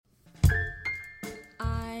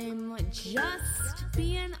Just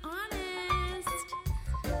being honest.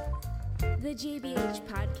 The JBH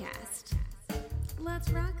podcast. Let's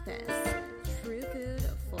rock this. True food,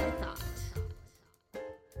 full thought.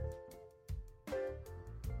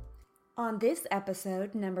 On this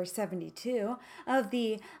episode, number 72 of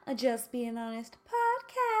the Just Being Honest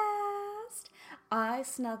podcast, I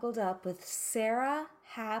snuggled up with Sarah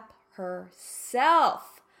Happ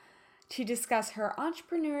herself to discuss her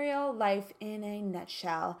entrepreneurial life in a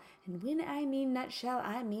nutshell. And when I mean nutshell,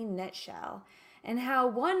 I mean nutshell. And how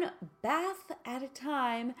one bath at a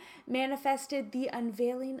time manifested the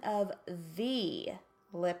unveiling of the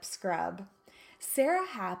lip scrub. Sarah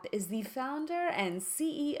Happ is the founder and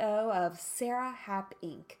CEO of Sarah Happ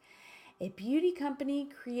Inc., a beauty company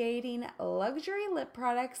creating luxury lip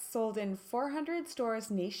products sold in 400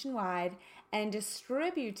 stores nationwide and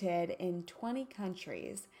distributed in 20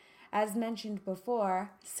 countries. As mentioned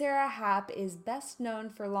before, Sarah Happ is best known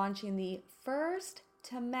for launching the first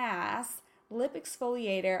to mass lip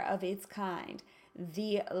exfoliator of its kind,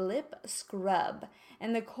 the Lip Scrub,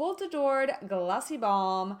 and the cult-adored glossy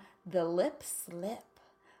balm, the Lip Slip,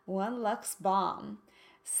 One Luxe Balm.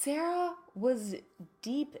 Sarah was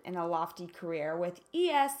deep in a lofty career with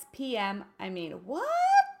ESPM,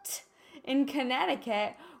 in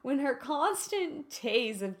Connecticut, when her constant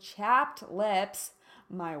days of chapped lips,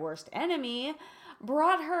 my worst enemy,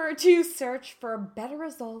 brought her to search for better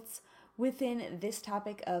results within this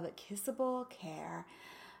topic of kissable care.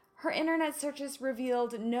 Her internet searches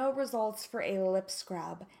revealed no results for a lip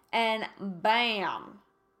scrub, and bam!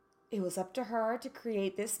 It was up to her to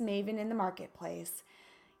create this maven in the marketplace.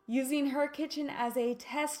 Using her kitchen as a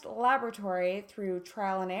test laboratory through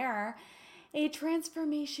trial and error, a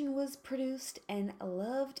transformation was produced and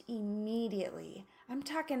loved immediately. I'm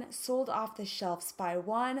talking sold off the shelves by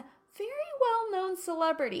one very well-known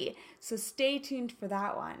celebrity, so stay tuned for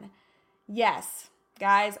that one. Yes,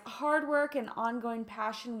 guys, hard work and ongoing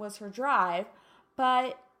passion was her drive,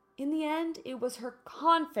 but in the end, it was her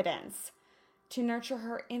confidence to nurture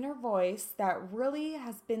her inner voice that really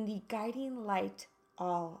has been the guiding light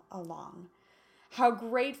all along. How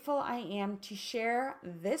grateful I am to share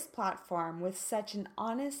this platform with such an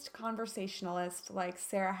honest conversationalist like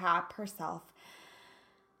Sarah Happ herself.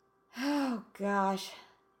 Oh gosh,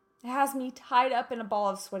 it has me tied up in a ball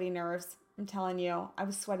of sweaty nerves. I'm telling you, I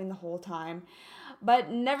was sweating the whole time. But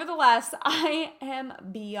nevertheless, I am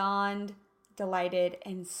beyond delighted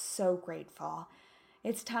and so grateful.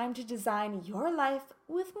 It's time to design your life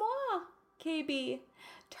with moi, KB.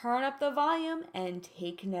 Turn up the volume and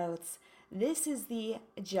take notes. This is the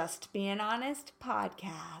Just Being Honest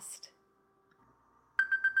podcast.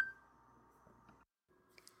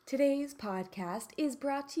 Today's podcast is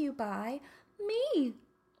brought to you by me.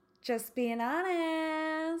 Just being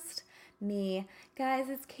honest. Me. Guys,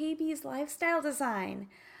 it's KB's lifestyle design.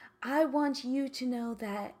 I want you to know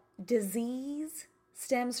that disease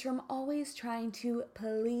stems from always trying to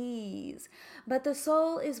please, but the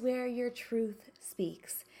soul is where your truth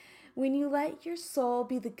speaks. When you let your soul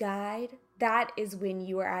be the guide, that is when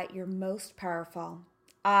you are at your most powerful.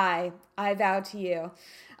 I vow to you,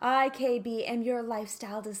 I, KB, am your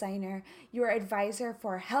lifestyle designer, your advisor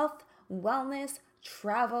for health, wellness,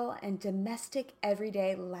 travel, and domestic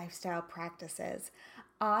everyday lifestyle practices.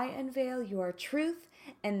 I unveil your truth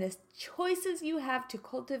and the choices you have to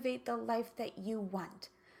cultivate the life that you want.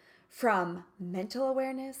 From mental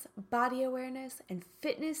awareness, body awareness, and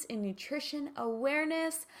fitness and nutrition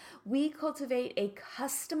awareness, we cultivate a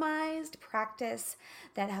customized practice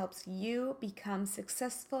that helps you become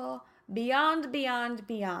successful beyond.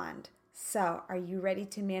 So, are you ready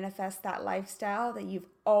to manifest that lifestyle that you've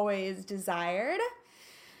always desired?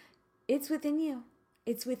 It's within you.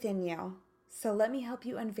 It's within you. So let me help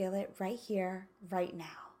you unveil it right here, right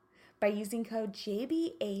now. By using code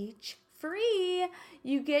JBHFREE,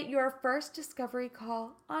 you get your first discovery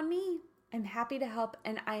call on me. I'm happy to help,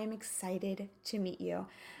 and I am excited to meet you.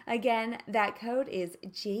 Again, that code is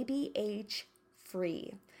JBHFREE.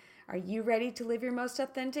 Are you ready to live your most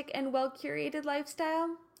authentic and well-curated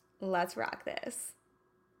lifestyle? Let's rock this.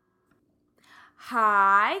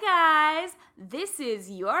 Hi, guys. This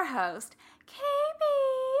is your host, KB,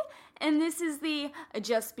 and this is the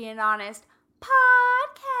Just Being Honest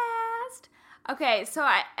podcast. Okay, so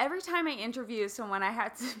every time I interview someone, I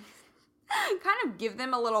had to kind of give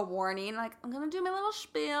them a little warning, like, I'm going to do my little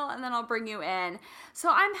spiel, and then I'll bring you in. So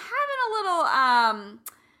I'm having a little,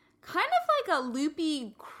 kind of like a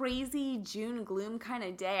loopy, crazy June gloom kind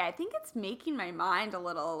of day. I think it's making my mind a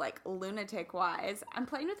little, like, lunatic-wise. I'm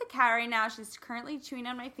playing with the cat right now. She's currently chewing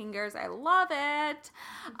on my fingers. I love it.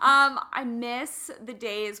 I miss the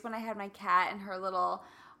days when I had my cat and her little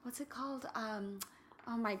what's it called?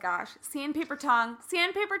 Oh my gosh, sandpaper tongue,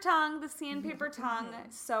 the sandpaper tongue.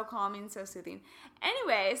 So calming, so soothing.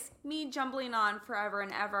 Anyways, me jumbling on forever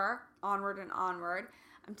and ever, onward and onward.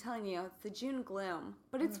 I'm telling you, it's the June gloom.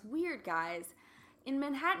 But it's weird, guys. In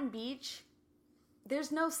Manhattan Beach,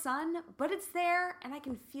 there's no sun, but it's there, and I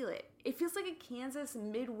can feel it. It feels like a Kansas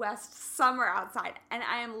Midwest summer outside, and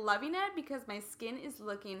I am loving it because my skin is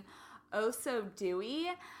looking oh so dewy.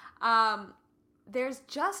 There's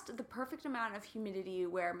just the perfect amount of humidity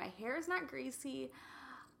where my hair is not greasy,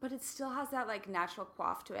 but it still has that like natural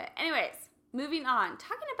coif to it. Anyways, moving on.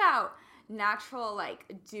 Talking about natural like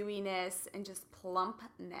dewiness and just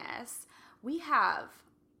plumpness, we have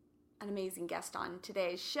an amazing guest on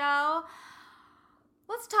today's show.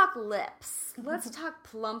 Let's talk lips. Let's talk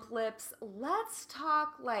plump lips. Let's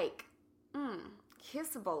talk like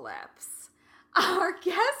kissable lips. Our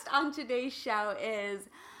guest on today's show is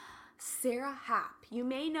Sarah Happ. You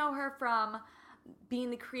may know her from being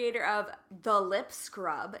the creator of The Lip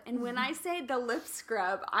Scrub. And when I say The Lip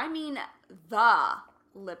Scrub, I mean the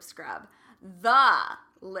lip scrub, the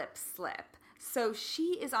lip slip. So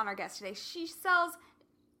she is on our guest today. She sells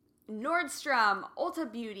Nordstrom,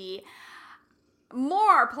 Ulta Beauty,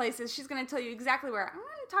 more places. She's going to tell you exactly where. I'm going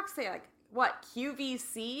to talk, say like, what,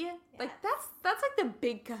 QVC? Yes. Like, that's like the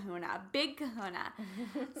big kahuna.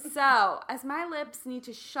 So, as my lips need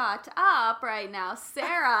to shut up right now,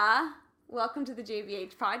 Sarah, welcome to the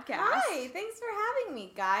JVH podcast. Hi, thanks for having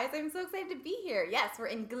me, guys. I'm so excited to be here. Yes, we're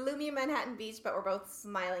in gloomy Manhattan Beach, but we're both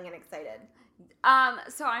smiling and excited.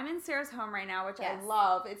 So I'm in Sarah's home right now, which I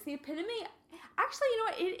love. It's the epitome. Actually, you know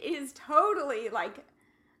what? It is totally like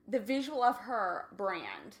the visual of her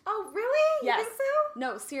brand. Oh, really? Yes. You think so?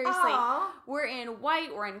 No, seriously. Aww. We're in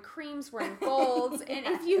white, we're in creams, we're in golds, and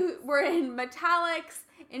we're in metallics,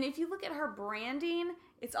 and if you look at her branding,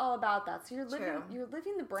 it's all about that. So you're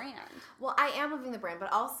living the brand. Well, I am living the brand,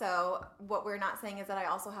 but also what we're not saying is that I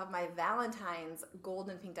also have my Valentine's gold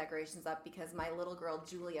and pink decorations up because my little girl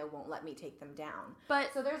Julia won't let me take them down.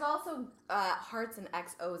 But so there's also hearts and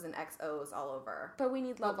XOs all over. But we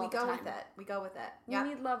need love all the time. We go with it. We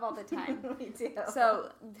need love all the time. We do.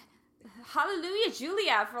 So hallelujah,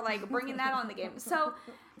 Julia, for like bringing that on the game. So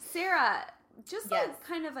Sarah, just like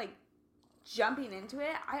kind of like jumping into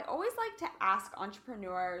it, I always like to ask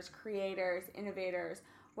entrepreneurs, creators, innovators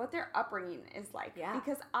what their upbringing is like. Yeah.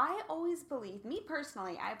 Because I always believe, me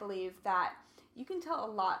personally, I believe that you can tell a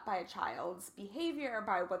lot by a child's behavior,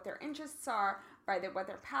 by what their interests are, by what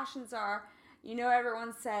their passions are. You know,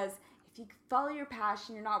 everyone says, if you follow your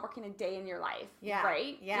passion, you're not working a day in your life. Yeah.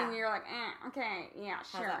 Right? Yeah. And you're like, okay, yeah,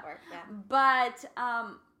 sure. How's that work? Yeah. But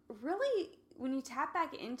really, when you tap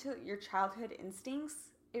back into your childhood instincts,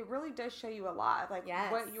 it really does show you a lot of like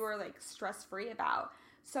what you were like stress-free about.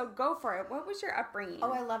 So go for it. What was your upbringing?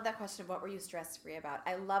 Oh, I love that question. What were you stress-free about?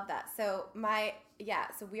 I love that. So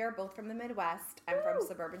so we are both from the Midwest. I'm from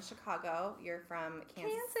suburban Chicago. You're from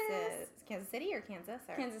Kansas City or Kansas?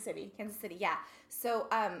 Or? Kansas City. Kansas City, yeah. So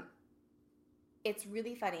it's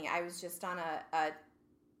really funny. I was just on a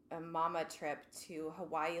mama trip to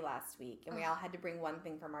Hawaii last week, and we all had to bring one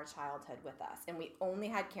thing from our childhood with us, and we only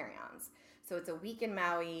had carry-ons. So it's a week in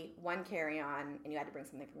Maui, one carry-on, and you had to bring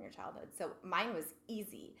something from your childhood. So mine was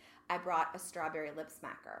easy. I brought a strawberry lip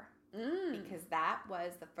smacker because that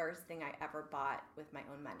was the first thing I ever bought with my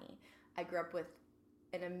own money. I grew up with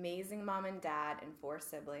an amazing mom and dad and 4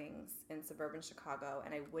 siblings in suburban Chicago,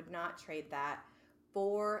 and I would not trade that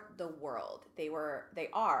for the world. They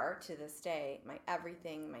are to this day my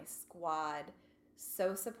everything, my squad,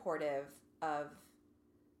 so supportive of.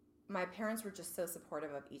 My parents were just so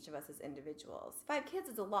supportive of each of us as individuals. 5 kids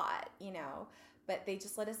is a lot, you know, but they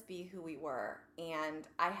just let us be who we were. And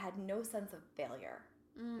I had no sense of failure.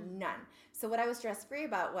 None. So what I was stress-free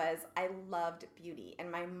about was I loved beauty. And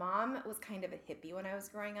my mom was kind of a hippie when I was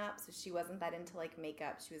growing up, so she wasn't that into like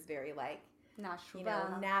makeup. She was very like, natural.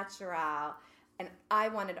 And I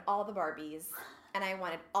wanted all the Barbies and I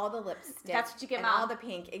wanted all the lipstick. That's what you get, and Mom. All the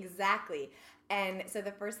pink, exactly. And so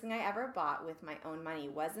the first thing I ever bought with my own money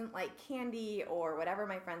wasn't like candy or whatever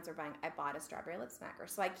my friends were buying. I bought a strawberry lip smacker.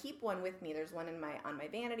 So I keep one with me. There's one on my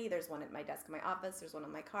vanity. There's one at my desk in my office. There's one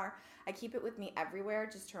in my car. I keep it with me everywhere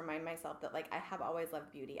just to remind myself that like I have always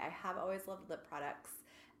loved beauty. I have always loved lip products.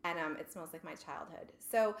 And it smells like my childhood.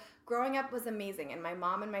 So growing up was amazing. And my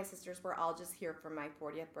mom and my sisters were all just here for my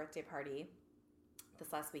 40th birthday party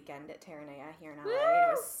this last weekend at Terranea here in LA.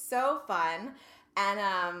 It was so fun. And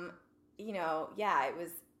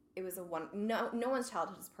it was no one's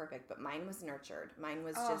childhood is perfect, but mine was nurtured. Mine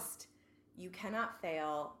was just, you cannot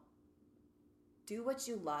fail. Do what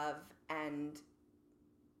you love, and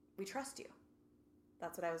we trust you.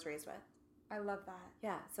 That's what I was raised with. I love that.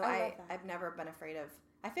 Yeah. So I love that. I've never been afraid of.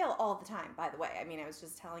 I fail all the time, by the way. I mean, I was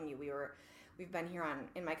just telling you we've been here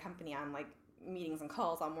in my company on like meetings and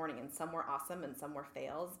calls all morning, and some were awesome and some were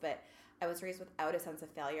fails, but I was raised without a sense of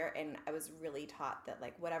failure, and I was really taught that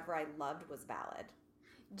like whatever I loved was valid.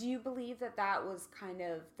 Do you believe that was kind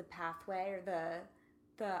of the pathway or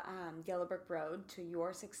the yellow brick road to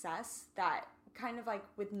your success? That kind of like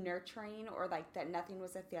with nurturing, or like that nothing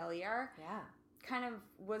was a failure? Yeah. Kind of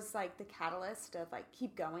was like the catalyst of like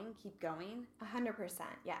keep going. 100%,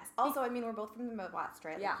 yes. Also, I mean, we're both from the Midwest,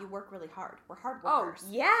 right? Yeah. Like, you work really hard. We're hard Oh workers.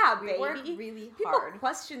 yeah, We baby. work really People hard.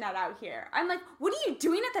 question that out here. I'm like, what are you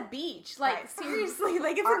doing at the beach? Like Right. seriously,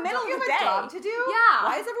 like it's the middle Don't of you the have day. a job to do? Yeah.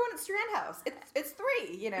 Why is everyone at Strand House? It's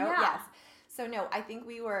 3, you know? Yeah. Yes. So no, I think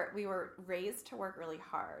we were raised to work really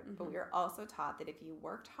hard, but we were also taught that if you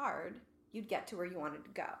worked hard, you'd get to where you wanted to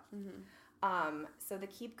go. So the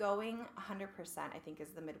keep going 100%, I think, is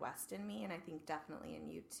the Midwest in me, and I think definitely in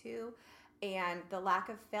you too. And the lack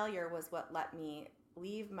of failure was what let me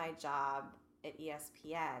leave my job at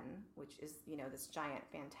ESPN, which is, you know, this giant,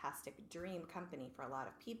 fantastic dream company for a lot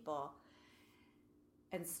of people,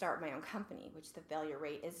 and start my own company, which the failure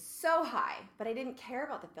rate is so high. But I didn't care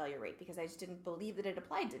about the failure rate because I just didn't believe that it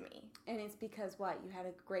applied to me. And it's because what? You had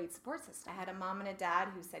a great support system. I had a mom and a dad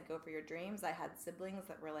who said, go for your dreams. I had siblings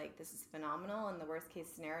that were like, this is phenomenal. And the worst case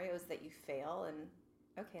scenario is that you fail, and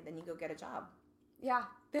okay, then you go get a job. Yeah,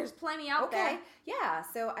 there's plenty out there. Yeah.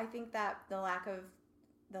 So I think that the lack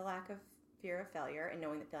of fear of failure and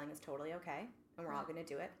knowing that failing is totally okay, and we're all going to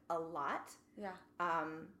do it a lot. Yeah.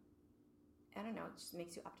 I don't know. It just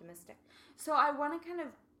makes you optimistic. So I want to kind of,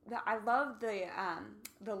 I love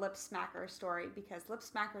the lip smacker story, because lip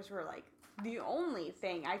smackers were like the only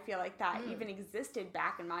thing I feel like that even existed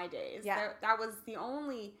back in my days. Yeah. That was the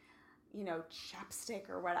only, you know, chapstick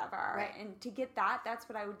or whatever. Right. And to get that's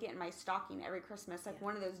what I would get in my stocking every Christmas, like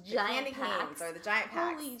one of those The giant candy packs. canes or the giant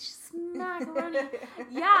packs. Holy smackaroni.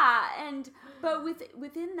 Yeah, but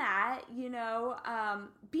within that, you know,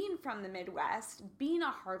 being from the Midwest, being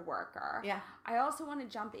a hard worker, Yeah. I also want to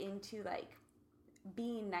jump into like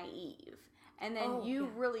being naive, and then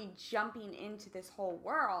really jumping into this whole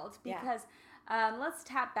world, because let's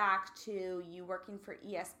tap back to you working for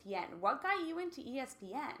ESPN. What got you into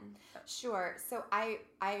ESPN? Sure. So I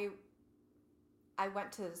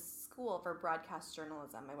went to school for broadcast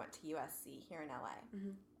journalism. I went to USC here in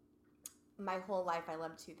LA. My whole life I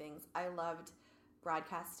loved 2 things. I loved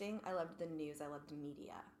broadcasting. I loved the news. I loved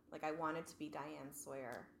media. Like, I wanted to be Diane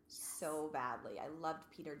Sawyer so badly. I loved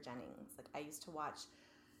Peter Jennings. Like, I used to watch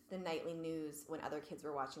the nightly news when other kids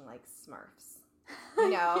were watching like Smurfs. You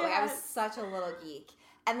know, like, I was such a little geek.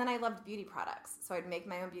 And then I loved beauty products. So I'd make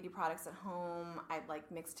my own beauty products at home. I'd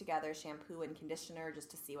like mix together shampoo and conditioner just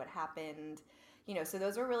to see what happened. You know, so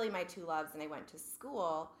those were really my 2 loves. And I went to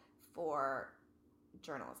school for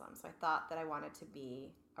journalism. So I thought that I wanted to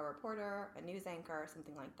be a reporter, a news anchor,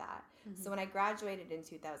 something like that. So when I graduated in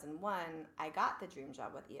 2001, I got the dream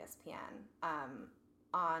job with ESPN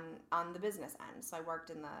on the business end. So I worked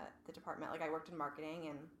in the department, like I worked in marketing,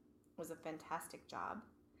 and it was a fantastic job.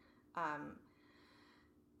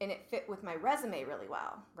 And it fit with my resume really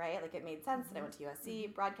well, right? Like, it made sense that I went to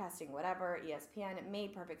USC, broadcasting, whatever, ESPN. It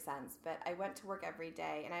made perfect sense. But I went to work every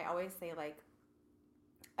day, and I always say, like,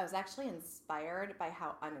 I was actually inspired by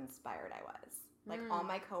how uninspired I was. Like, all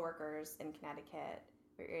my coworkers in Connecticut,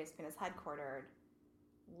 where ESPN is headquartered,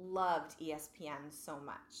 loved ESPN so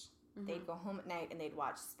much. They'd go home at night and they'd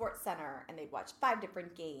watch SportsCenter, and they'd watch 5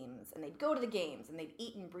 different games, and they'd go to the games, and they'd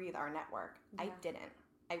eat and breathe our network. Yeah. I didn't.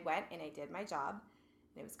 I went and I did my job,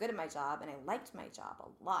 and I was good at my job, and I liked my job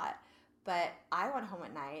a lot. But I went home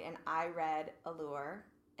at night and I read Allure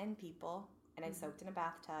and People, and I soaked in a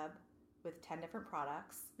bathtub with 10 different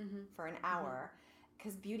products for an hour,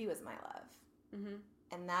 because beauty was my love.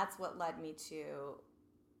 And that's what led me to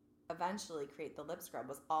eventually create the lip scrub,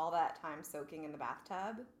 was all that time soaking in the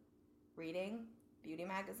bathtub, reading beauty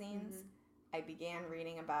magazines. I began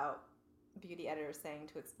reading about beauty editors saying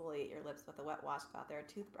to exfoliate your lips with a wet washcloth or a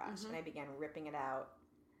toothbrush, and I began ripping it out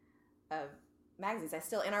of magazines. I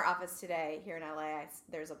still, in our office today here in LA,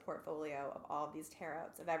 there's a portfolio of all of these tear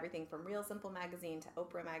outs of everything from Real Simple magazine to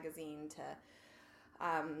Oprah magazine to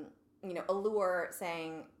you know, Allure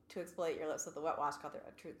saying to exfoliate your lips with a wet washcloth or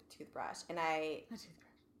a toothbrush. And a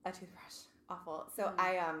toothbrush. Awful. So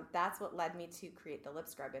that's what led me to create the lip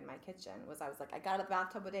scrub in my kitchen. I was like, I got out of the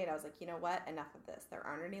bathtub one day and I was like, you know what? Enough of this. There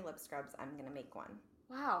aren't any lip scrubs. I'm going to make one.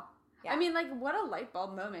 Wow. Yeah. I mean, like, what a light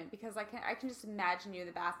bulb moment, because I can just imagine you in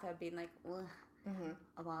the bathtub being like, ugh.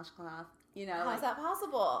 a washcloth. You know, how's that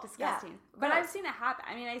possible? Disgusting. Yeah. But I've seen it happen.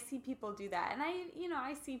 I mean, I see people do that, and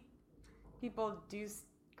I see people do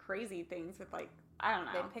crazy things with like, I don't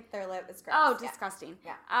know. They pick their lip. It's gross. Oh, disgusting.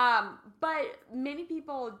 Yeah. But many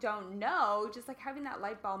people don't know, just like having that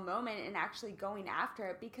light bulb moment and actually going after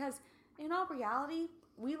it, because in all reality,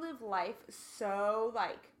 we live life so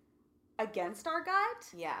like against our gut.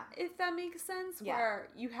 Yeah. If that makes sense. Yeah. Where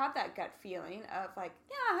you have that gut feeling of like,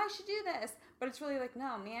 yeah, I should do this. But it's really like,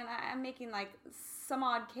 no, man, I'm making like some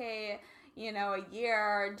odd K, you know, a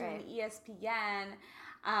year doing ESPN.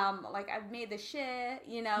 Like I've made the shit,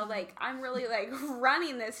 you know, like I'm really like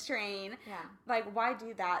running this train. Yeah. Like, why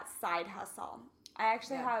do that side hustle? I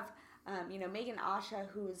actually have, you know, Megan Asha,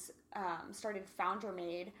 who's started Founder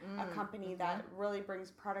Made, a company that really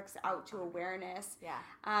brings products out to awareness.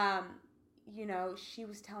 Yeah. You know, she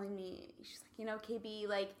was telling me, she's like, you know, KB,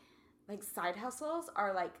 like side hustles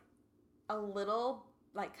are like a little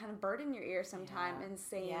like kind of bird in your ear sometime and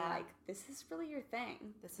saying like, this is really your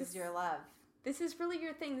thing. This is your love. This is really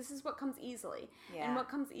your thing. This is what comes easily. Yeah. And what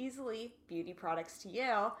comes easily, beauty products to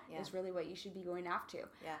you, is really what you should be going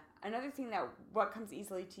after. Yeah. Another thing that what comes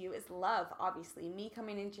easily to you is love, obviously. Me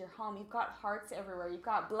coming into your home, you've got hearts everywhere. You've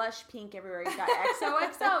got blush pink everywhere. You've got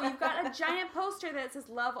XOXO. You've got a giant poster that says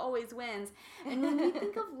love always wins. And when we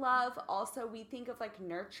think of love, also we think of like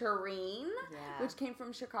nurturing, which came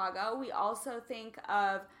from Chicago. We also think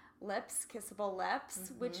of lips, kissable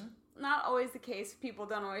lips, which not always the case. People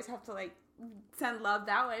don't always have to like send love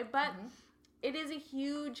that way, but it is a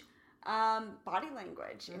huge body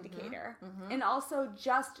language indicator. And also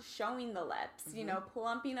just showing the lips, you know,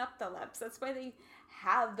 plumping up the lips. That's why they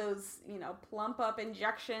have those, you know, plump up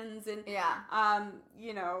injections and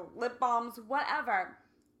you know, lip balms, whatever.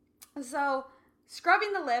 So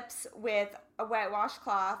scrubbing the lips with a wet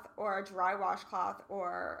washcloth or a dry washcloth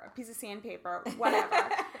or a piece of sandpaper, whatever.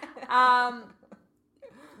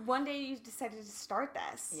 One day you decided to start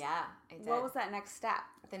this. Yeah, I did. What was that next step?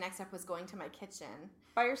 The next step was going to my kitchen.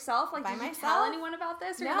 By yourself? Like, By did myself? you tell anyone about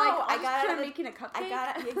this? Or No, like, I got out of making a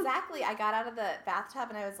cupcake? Exactly. I got out of the bathtub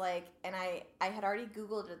and I was like, and I had already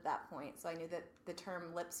Googled at that point, so I knew that the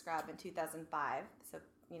term lip scrub in 2005, so,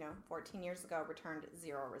 you know, 14 years ago, returned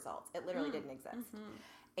 0 results. It literally didn't exist.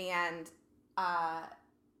 And so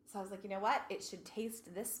I was like, you know what? It should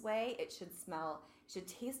taste this way. It should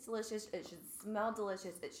taste delicious. It should smell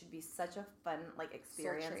delicious. It should be such a fun like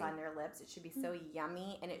experience on your lips. It should be so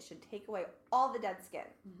yummy, and it should take away all the dead skin.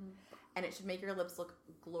 And it should make your lips look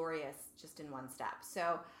glorious just in one step.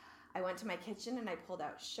 So I went to my kitchen and I pulled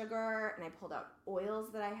out sugar and I pulled out oils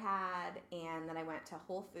that I had, and then I went to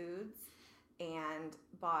Whole Foods and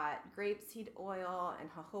bought grapeseed oil and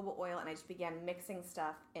jojoba oil, and I just began mixing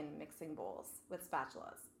stuff in mixing bowls with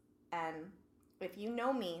spatulas. And if you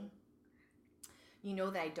know me, you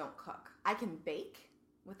know that I don't cook. I can bake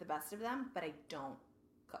with the best of them, but I don't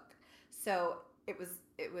cook. So it was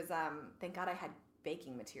thank God I had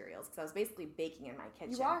baking materials, because I was basically baking in my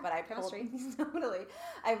kitchen. You are. But I pulled totally.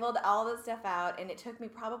 I pulled all this stuff out, and it took me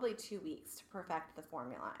probably 2 weeks to perfect the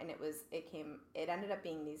formula. And it ended up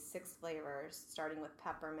being these 6 flavors, starting with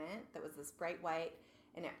peppermint, that was this bright white,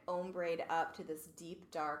 and it ombre'd up to this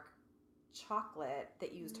deep dark chocolate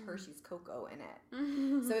that used Hershey's cocoa in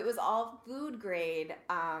it. So it was all food grade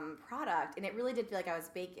product, and it really did feel like I was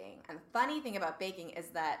baking. And the funny thing about baking is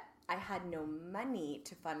that I had no money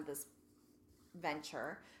to fund this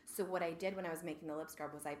venture. So what I did when I was making the lip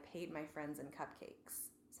scrub was I paid my friends in cupcakes.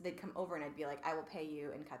 So they'd come over and I'd be like, I will pay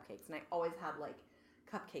you in cupcakes. And I always had like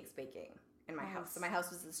cupcakes baking in my house. So my house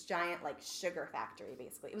was this giant like sugar factory,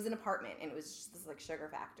 basically. It was an apartment, and it was just this like sugar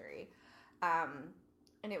factory.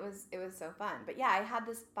 And it was so fun. But yeah, I had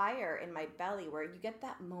this fire in my belly where you get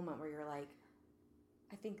that moment where you're like,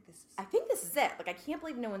 I think this is it. Like, I can't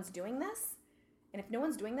believe no one's doing this. And if no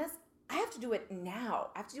one's doing this, I have to do it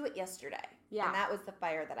now. I have to do it yesterday. Yeah. And that was the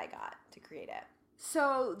fire that I got to create it.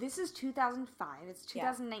 So this is 2005. It's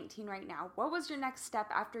 2019 right now. What was your next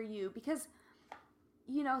step after you? Because,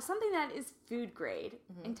 you know, something that is food grade,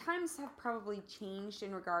 and times have probably changed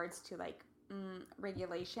in regards to like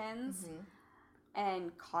regulations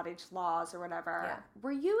and cottage laws or whatever. Yeah.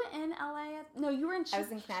 Were you in LA? No, you were in I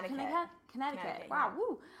was in Connecticut. Connecticut. Wow.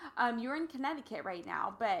 Woo. You're in Connecticut right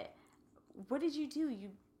now, but what did you do? You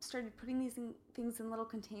started putting these things in little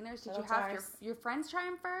containers. Did you have your friends try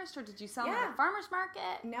them first, or did you sell them at the farmer's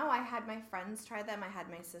market? No, I had my friends try them. I had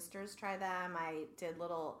my sisters try them. I did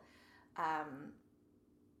little,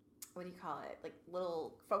 what do you call it? Like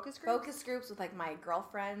little focus groups? Focus groups with like my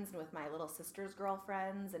girlfriends and with my little sister's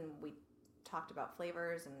girlfriends, and we talked about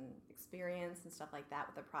flavors and experience and stuff like that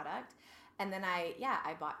with the product. And then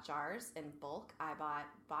I bought jars in bulk. I bought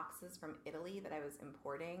boxes from Italy that I was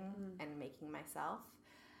importing and making myself.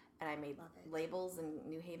 And I made labels in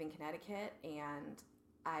New Haven, Connecticut. And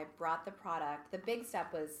I brought the product. The big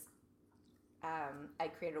step was I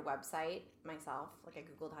created a website myself. Like, I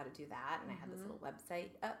Googled how to do that. And I had this little website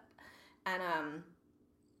up. And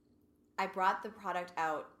I brought the product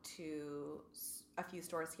out to a few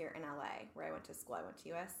stores here in LA where I went to school. I went to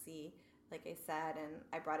USC, like I said. And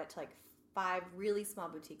I brought it to like 5 really small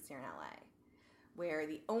boutiques here in LA where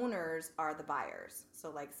the owners are the buyers.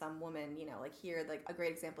 So like some woman, you know, like here, like a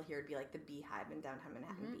great example here would be like the Beehive in downtown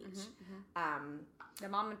Manhattan Beach. The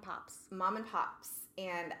mom and pops.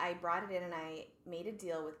 And I brought it in and I made a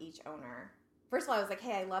deal with each owner. First of all, I was like,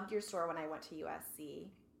 hey, I loved your store when I went to USC.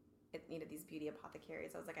 It needed these beauty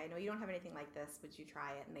apothecaries. I was like, I know you don't have anything like this. Would you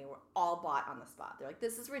try it? And they were all bought on the spot. They're like,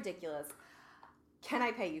 this is ridiculous. Can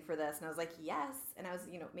I pay you for this? And I was like, yes. And I was,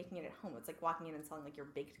 you know, making it at home. It's like walking in and selling like your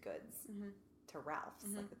baked goods to Ralph's.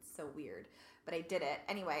 Like, it's so weird. But I did it.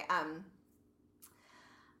 Anyway,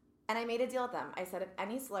 and I made a deal with them. I said, if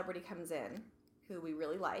any celebrity comes in who we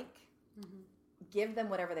really like, give them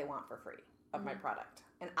whatever they want for free of my product.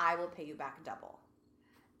 And I will pay you back double.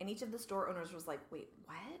 And each of the store owners was like, wait,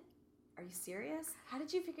 what? Are you serious? How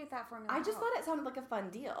did you figure that formula I just out? thought it sounded like a fun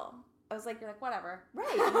deal. I was like, you're like, whatever.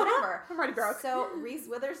 Right, whatever. I'm already broke. So Reese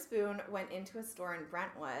Witherspoon went into a store in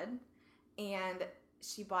Brentwood, and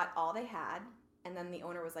she bought all they had. And then the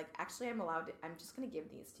owner was like, actually, I'm just going to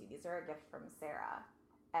give these to you. These are a gift from Sarah.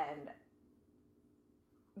 And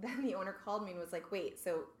then the owner called me and was like, wait,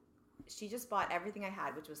 so she just bought everything I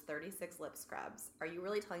had, which was 36 lip scrubs. Are you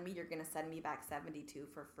really telling me you're going to send me back 72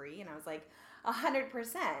 for free? And I was like,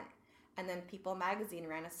 100%. And then People Magazine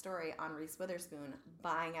ran a story on Reese Witherspoon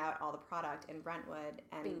buying out all the product in Brentwood,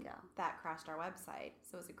 and Bingo. That crashed our website.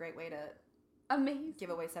 So it was a great way to Amazing. give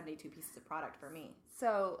away 72 pieces of product for me.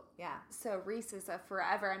 So yeah. So Reese is a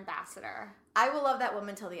forever ambassador. I will love that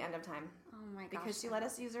woman till the end of time. Oh my gosh. Because she let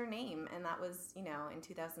us use her name, and that was, you know, in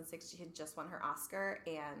 2006 she had just won her Oscar,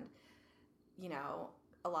 and, you know,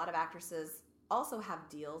 a lot of actresses also have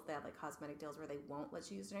deals. They have like cosmetic deals where they won't let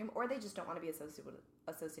you use their name, or they just don't want to be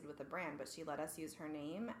associated with the brand. But she let us use her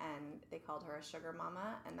name, and they called her a sugar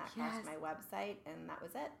mama, and that crashed my website, and that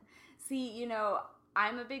was it. See, you know,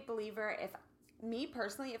 I'm a big believer. If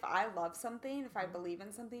I love something, if I believe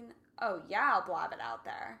in something, oh yeah, I'll blab it out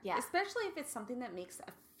there. Yeah. Especially if it's something that makes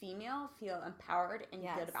a female feel empowered and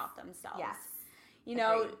good about themselves. Yes. You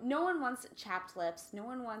know, no one wants chapped lips. No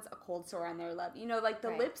one wants a cold sore on their lip. You know, like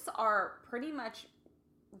the lips are pretty much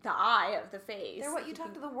the eye of the face. They're what you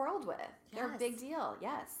talk to the world with. They're a big deal.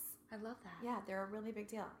 Yes. I love that. Yeah, they're a really big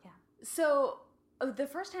deal. Yeah. So the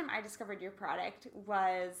first time I discovered your product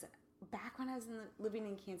was back when I was living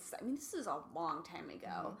in Kansas. I mean, this is a long time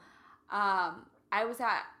ago. I was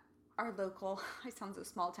at our local, I sound so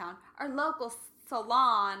small town, our local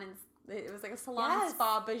salon, and it was like a salon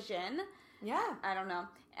spa Bajin. Yeah. I don't know.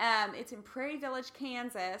 It's in Prairie Village,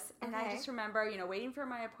 Kansas. And I just remember, you know, waiting for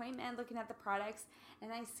my appointment, looking at the products,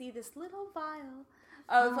 and I see this little vial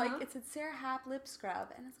of like, it said Sarah Happ lip scrub.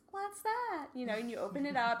 And I was like, what's that? You know, and you open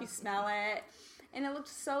it up, you smell it, and it looked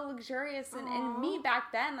so luxurious. And me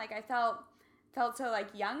back then, like, I felt so like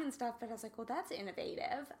young and stuff, but I was like, well, that's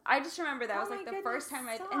innovative. I just remember that was like the first time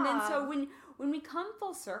and then so when we come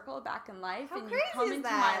full circle back in life, and you come into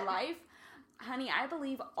my life, honey, I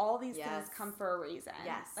believe all these things come for a reason.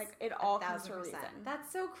 Yes. Like, it all comes for a reason.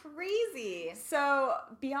 That's so crazy. So,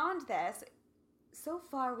 beyond this, so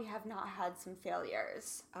far we have not had some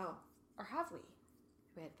failures. Oh. Or have we?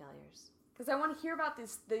 We had failures. Because I want to hear about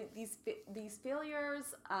these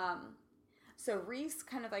failures. So, Reese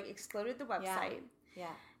kind of like exploded the website.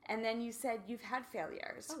 Yeah. And then you said you've had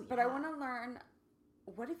failures. Oh, yeah. But I want to learn,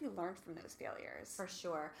 what have you learned from those failures? For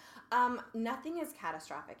sure. Nothing is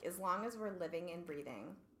catastrophic. As long as we're living and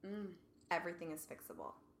breathing, everything is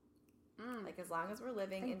fixable. Like, as long as we're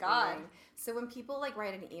living and breathing. So when people like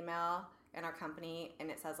write an email in our company and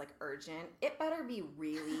it says like urgent, it better be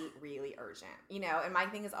really, really urgent. You know, and my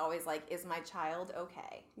thing is always like, is my child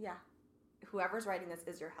okay? Yeah. Whoever's writing this,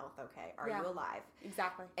 is your health okay? Are you alive?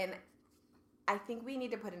 Exactly. And I think we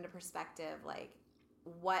need to put into perspective, like,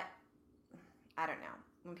 what, I don't know,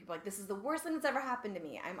 when people are like, this is the worst thing that's ever happened to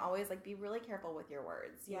me. I'm always like, be really careful with your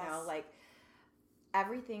words. You know, like,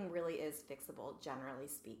 everything really is fixable, generally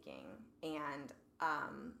speaking. And,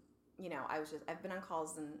 you know, I've been on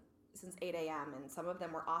calls since 8 a.m. and some of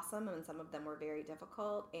them were awesome and some of them were very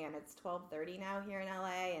difficult. And it's 12:30 now here in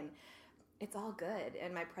LA, and it's all good.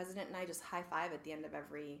 And my president and I just high five at the end of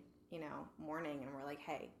every, you know, morning, and we're like,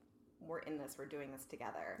 hey, we're in this, we're doing this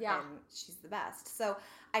together. Yeah. And she's the best. So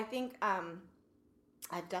I think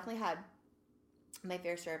I've definitely had my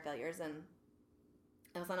fair share of failures. And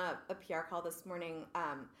I was on a PR call this morning,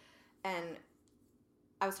 and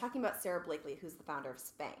I was talking about Sarah Blakely, who's the founder of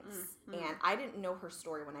Spanx. Mm-hmm. And I didn't know her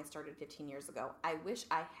story when I started 15 years ago. I wish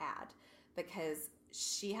I had, because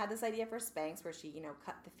she had this idea for Spanx where she, you know,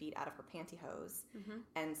 cut the feet out of her pantyhose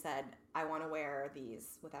and said, I want to wear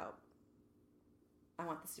these I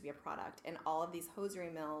want this to be a product. And all of these hosiery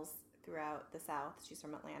mills throughout the South, she's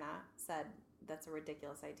from Atlanta, said, that's a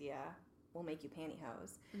ridiculous idea. We'll make you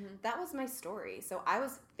pantyhose. That was my story. So I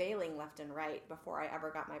was failing left and right before I ever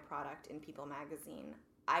got my product in People magazine.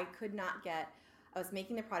 I was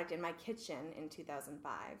making the product in my kitchen in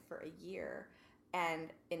 2005 for a year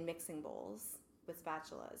and in mixing bowls with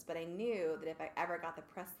spatulas. But I knew that if I ever got the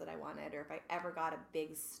press that I wanted, or if I ever got a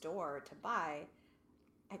big store to buy,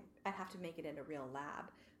 I'd have to make it in a real lab.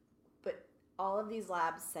 But all of these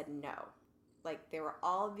labs said no. Like, there were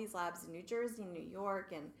all of these labs in New Jersey and New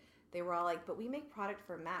York, and they were all like, but we make product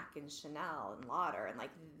for MAC and Chanel and Lauder, and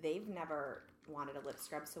like, they've never wanted a lip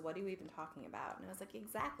scrub, so what are you even talking about? And I was like,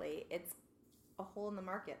 exactly. It's a hole in the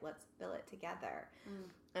market. Let's fill it together.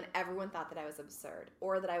 And everyone thought that I was absurd,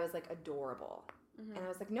 or that I was like adorable. And I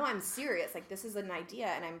was like, no, I'm serious. Like, this is an idea,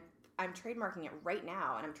 and I'm trademarking it right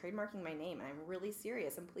now, and I'm trademarking my name, and I'm really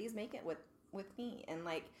serious, and please make it with me. And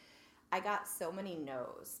like, I got so many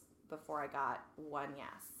no's before I got one yes.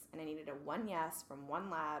 And I needed a one yes from one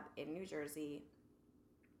lab in New Jersey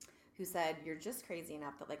who said, you're just crazy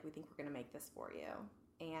enough that like, we think we're going to make this for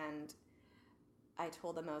you. And I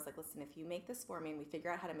told them, I was like, listen, if you make this for me and we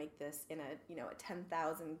figure out how to make this in a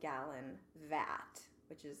 10,000 gallon vat,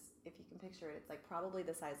 which is, if you can picture it, it's like probably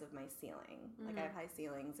the size of my ceiling. Like, I have high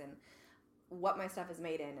ceilings, and what my stuff is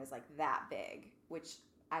made in is like that big, which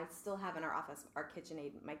I still have in our office, my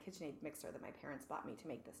KitchenAid mixer that my parents bought me to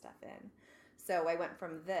make this stuff in. So I went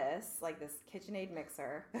from this KitchenAid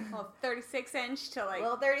mixer. Well, 36-inch to like...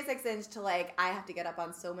 Well, 36-inch to like, I have to get up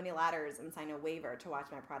on so many ladders and sign a waiver to watch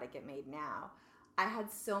my product get made now. I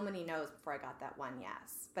had so many no's before I got that one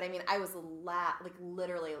yes. But I mean, I was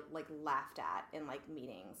literally laughed at in like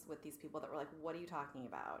meetings with these people that were like, what are you talking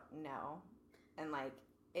about? No. And like,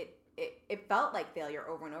 it felt like failure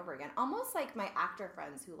over and over again. Almost like my actor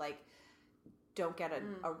friends who like don't get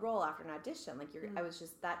a role after an audition. Like, I was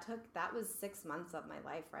just, that was 6 months of my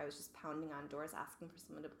life where I was just pounding on doors asking for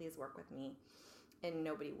someone to please work with me, and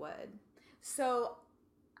nobody would. So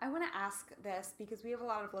I want to ask this because we have a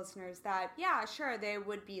lot of listeners that, yeah, sure, they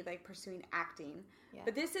would be like pursuing acting,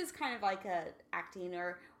 but this is kind of like a acting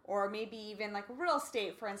or maybe even like real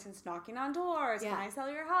estate, for instance, knocking on doors. Can I sell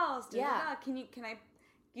your house? Can I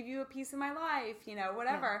give you a piece of my life? You know,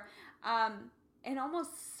 whatever. And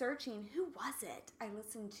almost searching, who was it I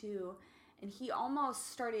listened to? And he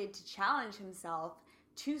almost started to challenge himself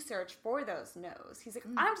to search for those no's. He's like,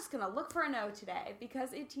 I'm just going to look for a no today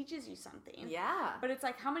because it teaches you something. Yeah. But it's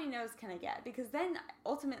like, how many no's can I get? Because then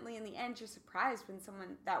ultimately in the end, you're surprised when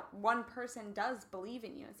that one person does believe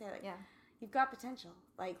in you and say like, you've got potential.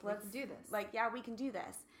 Like, let's do this. Like, yeah, we can do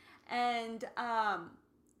this. And,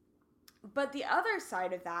 but the other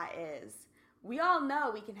side of that is, we all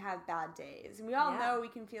know we can have bad days. And we all know we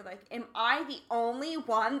can feel like, am I the only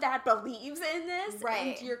one that believes in this?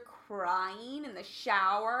 Right. And you're crying in the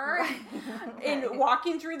shower and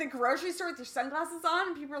walking through the grocery store with your sunglasses on,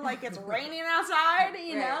 and people are like, it's raining outside,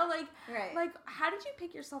 you know? Like, how did you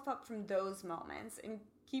pick yourself up from those moments and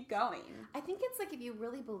keep going? I think it's like, if you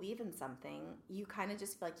really believe in something, you kind of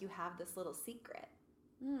just feel like you have this little secret.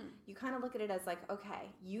 You kind of look at it as like,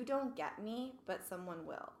 okay, you don't get me, but someone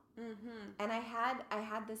will. And I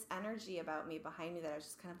had this energy about me behind me that I was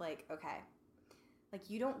just kind of like, okay, like,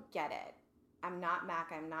 you don't get it. I'm not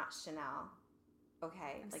MAC. I'm not Chanel.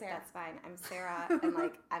 Okay, like, Sarah. That's fine. I'm Sarah, and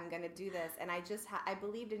like, I'm gonna do this. And I just I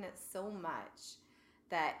believed in it so much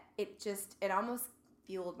that it almost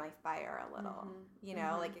fueled my fire a little. You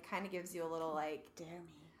know, like, it kind of gives you a little like, dare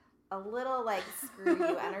me. A little like, screw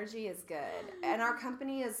you energy is good. And our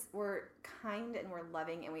company we're kind and we're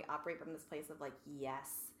loving, and we operate from this place of like,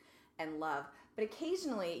 yes and love. But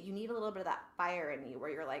occasionally you need a little bit of that fire in you where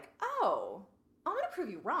you're like, oh, I'm going to prove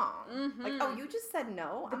you wrong. Like, oh, you just said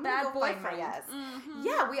no. I'm going to go find my yes.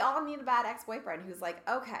 Yeah, we all need a bad ex-boyfriend who's like,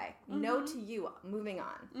 okay, no to you, moving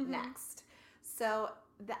on, next. So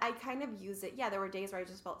I kind of use it. Yeah, there were days where I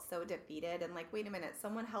just felt so defeated and like, wait a minute,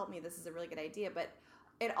 someone help me. This is a really good idea. But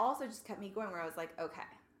it also just kept me going where I was like, okay,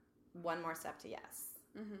 one more step to yes.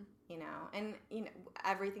 You know, and you know,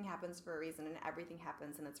 everything happens for a reason, and everything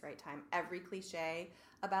happens in its right time. Every cliche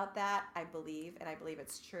about that, I believe, and I believe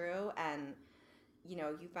it's true. And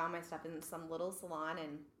you found my stuff in some little salon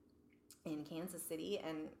in Kansas City,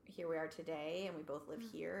 and here we are today, and we both live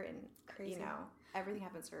here, and Crazy. Everything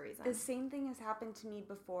happens for a reason. The same thing has happened to me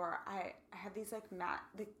before. I have these like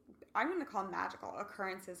I'm going to call them magical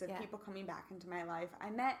occurrences of people coming back into my life. I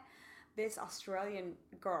met this Australian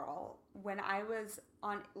girl when I was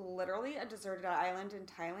on literally a deserted island in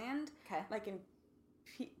Thailand, like in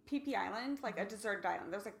Phi Phi Island, like a deserted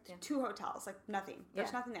island. There's like 2 hotels, like nothing.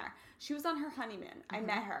 There's nothing there. She was on her honeymoon. I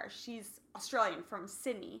met her. She's Australian from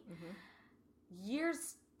Sydney.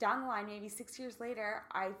 Years down the line, maybe 6 years later,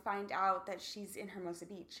 I find out that she's in Hermosa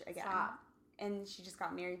Beach again. Stop. And she just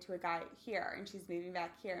got married to a guy here, and she's moving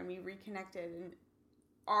back here, and we reconnected, and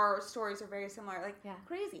our stories are very similar. Like,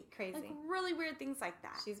 crazy. Like, really weird things like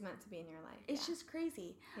that. She's meant to be in your life. It's just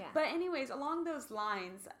crazy. Yeah. But anyways, along those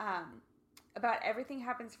lines, about everything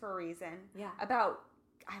happens for a reason. Yeah. I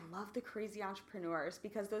love the crazy entrepreneurs,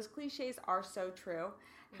 because those cliches are so true.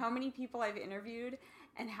 How many people I've interviewed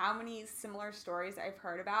and how many similar stories I've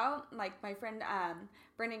heard about. Like my friend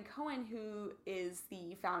Brendan Cohen, who is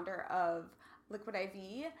the founder of Liquid IV,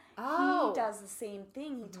 he does the same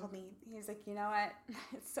thing. He told me, he's like, you know what,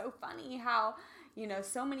 it's so funny how,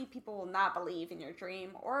 so many people will not believe in your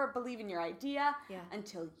dream or believe in your idea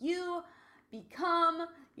until you become,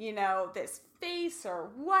 this face or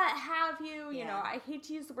what have you. You know, I hate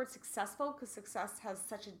to use the word successful, because success has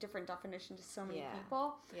such a different definition to so many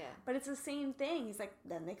people. Yeah. But it's the same thing. He's like,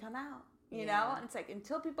 then they come out, you know? And it's like,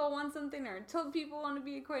 until people want something or until people want to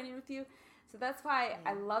be acquainted with you. So that's why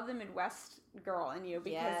I love the Midwest girl in you,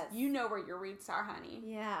 because you know where your roots are, honey.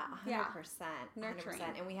 Yeah, 100%. Nurturing.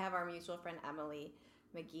 100%. And we have our mutual friend, Emily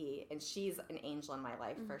McGee, and she's an angel in my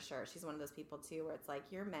life for sure. She's one of those people too where it's like,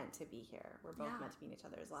 you're meant to be here. We're both meant to be in each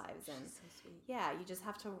other's lives. And she's so sweet. Yeah, you just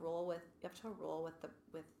have to roll with the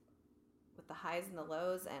highs and the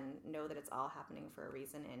lows, and know that it's all happening for a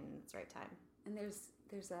reason and it's the right time. And there's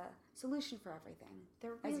a solution for everything.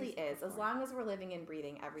 There really is. As long as we're living and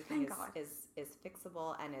breathing, everything is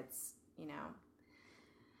fixable, and it's,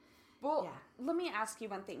 Well, let me ask you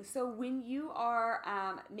one thing. So when you are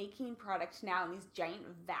making product now in these giant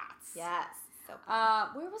vats. Yes. So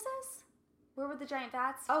where was this? Where were the giant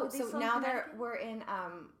vats? Oh, so now we're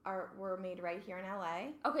made right here in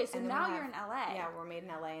LA. Okay, so now you're in LA. Yeah, we're made in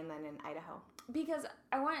LA and then in Idaho. Because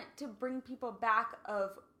I want to bring people back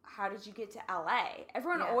of, how did you get to LA?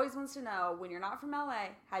 Everyone always wants to know, when you're not from LA,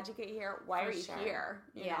 how'd you get here? Why are you here?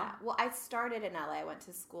 You know? Well, I started in LA. I went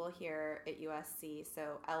to school here at USC,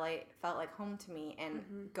 so LA felt like home to me. And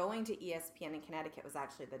going to ESPN in Connecticut was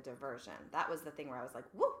actually the diversion. That was the thing where I was like,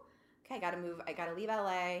 woo, okay, I got to move. I got to leave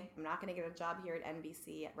LA. I'm not going to get a job here at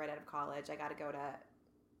NBC right out of college. I get to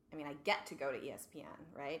go to ESPN,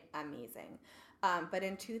 right? Amazing. But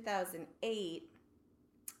in 2008,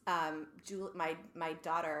 my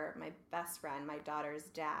daughter, my best friend, my daughter's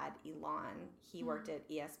dad, Elon, he worked at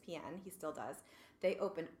ESPN. He still does. They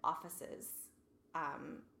opened offices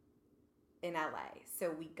in LA. So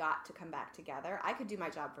we got to come back together. I could do my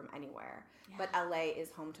job from anywhere, but LA is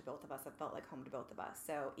home to both of us. It felt like home to both of us.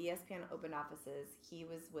 So ESPN opened offices. He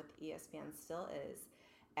was with ESPN, still is.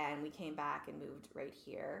 And we came back and moved right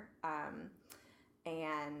here.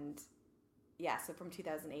 So from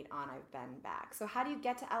 2008 on, I've been back. So how do you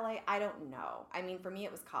get to LA? I don't know. I mean, for me,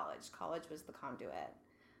 it was college. College was the conduit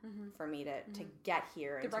for me to get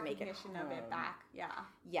here and to make it home. The recognition of it back,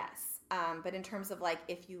 Yes. But in terms of, like,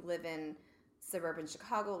 if you live in suburban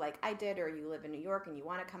Chicago like I did, or you live in New York and you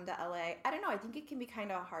want to come to LA, I don't know. I think it can be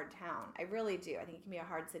kind of a hard town. I really do. I think it can be a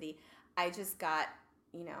hard city. I just got,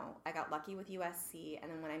 I got lucky with USC.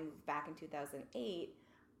 And then when I moved back in 2008,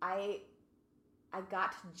 I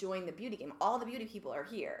got to join the beauty game. All the beauty people are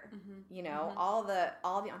here. All the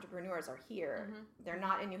entrepreneurs are here. They're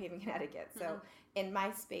not in New Haven, Connecticut. So in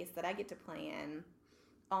my space that I get to play in,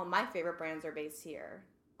 all my favorite brands are based here.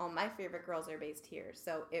 All my favorite girls are based here.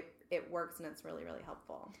 So it works, and it's really, really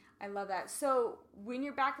helpful. I love that. So when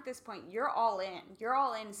you're back at this point, you're all in. You're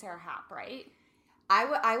all in Sarah Happ, right?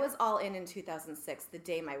 I was all in 2006, the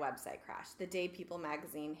day my website crashed, the day People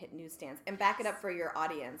Magazine hit newsstands. And back it up for your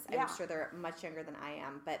audience. I'm sure they're much younger than I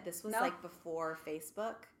am, but this was like before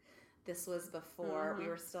Facebook. This was before we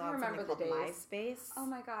were still on something called MySpace. Oh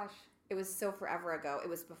my gosh. It was so forever ago. It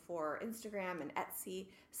was before Instagram and Etsy.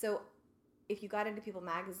 So if you got into People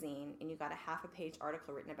Magazine and you got a half-a-page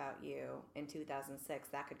article written about you in 2006,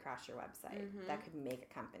 that could crash your website. That could make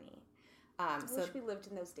a company. I wish we lived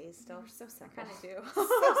in those days still. We're so simple. I kind of do. So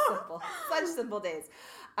simple. Such simple days.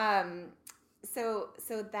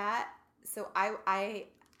 I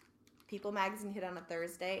People Magazine hit on a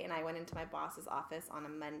Thursday, and I went into my boss's office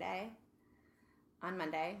on Monday,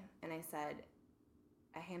 and I said,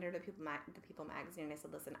 I handed her the People magazine, and I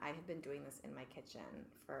said, listen, I have been doing this in my kitchen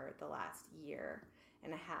for the last year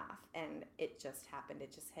and a half, and it just happened.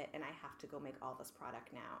 It just hit, and I have to go make all this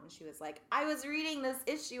product now. And she was like, I was reading this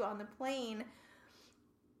issue on the plane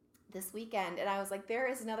this weekend, and I was like, there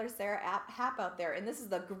is another Sarah Happ out there, and this is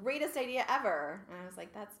the greatest idea ever. And I was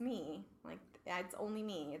like, that's me. Like, it's only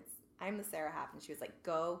me. I'm the Sarah Happ. And she was like,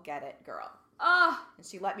 go get it, girl. Oh. And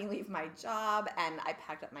she let me leave my job, and I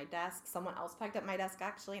packed up my desk. Someone else packed up my desk,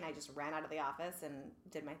 actually, and I just ran out of the office and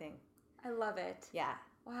did my thing. I love it. Yeah.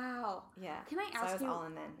 Wow. Yeah. Can I ask I was you, all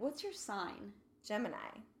in then. what's your sign? Gemini.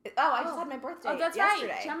 Oh, I just had my birthday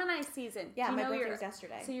yesterday. Right. Gemini season. Yeah, my birthday was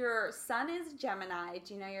yesterday. So your sun is Gemini.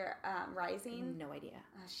 Do you know your rising? No idea.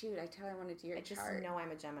 Oh, shoot, I totally want to do your chart. I just know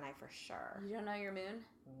I'm a Gemini for sure. You don't know your moon?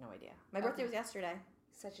 No idea. My birthday was yesterday.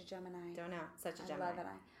 Such a Gemini. Don't know. Such a Gemini. I love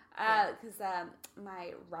it. Because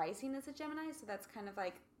my rising is a Gemini, so that's kind of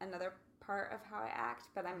like another part of how I act,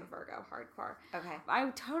 but I'm a Virgo hardcore. Okay. I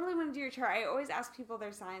totally want to do your chart. I always ask people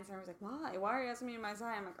their signs, and I was like, why? Why are you asking me my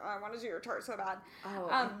sign? I'm like, oh, I want to do your chart so bad. Oh,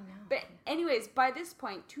 I don't know. But anyways, by this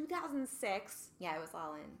point, 2006. Yeah, I was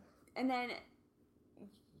all in. And then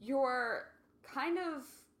you're kind of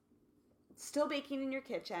still baking in your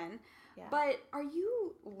kitchen. Yeah. But are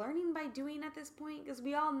you learning by doing at this point? Because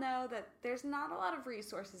we all know that there's not a lot of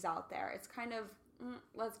resources out there. It's kind of,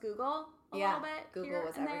 let's Google a little bit. Google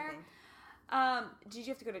was everything. Did you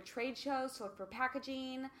have to go to trade shows to look for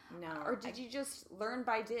packaging? No. Or did you just learn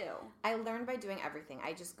by do? I learned by doing everything.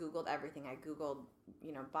 I just Googled everything. I Googled,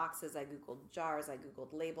 boxes. I Googled jars. I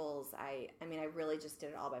Googled labels. I really just did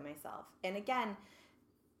it all by myself. And again,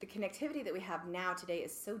 the connectivity that we have now today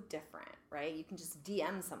is so different, right? You can just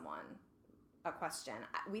DM someone a question.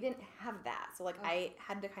 We didn't have that. So I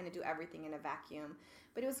had to kind of do everything in a vacuum,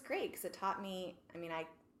 but it was great because it taught me,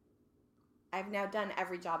 I've now done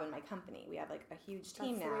every job in my company. We have a huge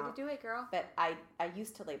team now. That's the way to do it, girl. But I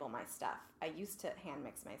used to label my stuff. I used to hand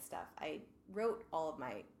mix my stuff. I wrote all of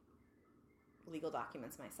my legal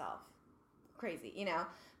documents myself. Crazy,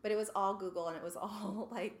 but it was all Google, and it was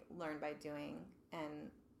all learned by doing. And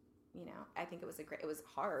I think it was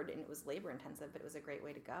hard and it was labor intensive, but it was a great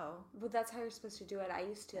way to go. Well, that's how you're supposed to do it. I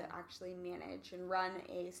used to actually manage and run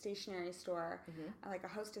a stationery store, like a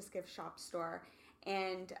hostess gift shop store,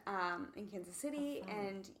 and in Kansas City.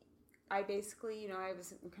 And I basically, I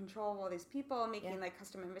was in control of all these people, making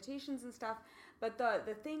custom invitations and stuff. But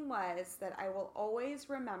the thing was that I will always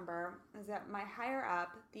remember is that my higher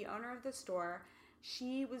up, the owner of the store,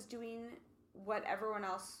 she was doing what everyone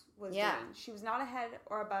else was doing. She was not ahead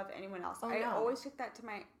or above anyone else. I always took that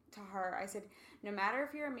to her. I said, no matter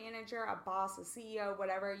if you're a manager, a boss, a CEO,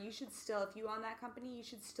 whatever, you should still, if you own that company, you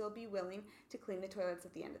should still be willing to clean the toilets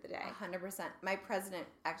at the end of the day. 100%. My president,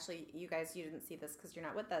 actually, you didn't see this because you're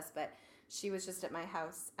not with us, but she was just at my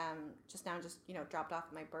house just now, dropped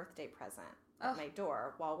off my birthday present at my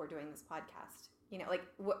door while we're doing this podcast.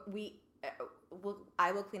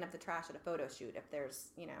 I will clean up the trash at a photo shoot if there's,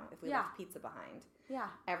 if we left pizza behind. Yeah.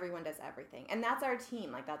 Everyone does everything. And that's our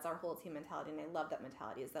team. That's our whole team mentality. And I love that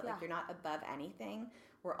mentality is that, you're not above anything.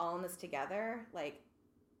 We're all in this together.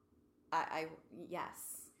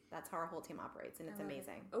 Yes. That's how our whole team operates. And it's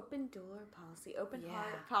amazing. Open door policy. Open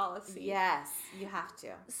heart policy. Yes. You have to.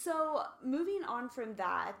 So moving on from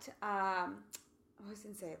that, I was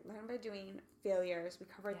going to say, learn by doing, failures. We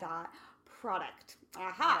covered that. Product.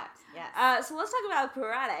 Aha. Yes. So let's talk about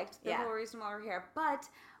product, the whole reason why we're here. But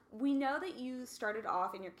we know that you started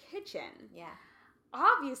off in your kitchen. Yeah.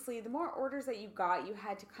 Obviously, the more orders that you got, you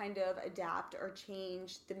had to kind of adapt or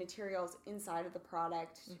change the materials inside of the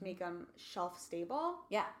product to make them shelf stable.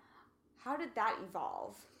 Yeah. How did that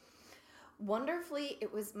evolve? Wonderfully,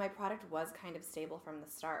 my product was kind of stable from the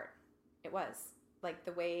start. It was.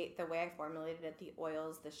 The way I formulated it, the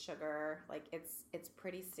oils, the sugar, it's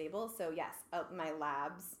pretty stable. So yes, my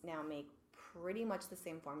labs now make pretty much the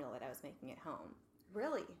same formula that I was making at home.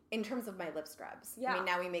 Really? In terms of my lip scrubs. Yeah.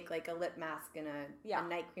 Now we make a lip mask and a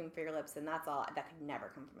night cream for your lips, and that's all. That could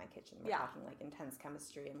never come from my kitchen. We're talking intense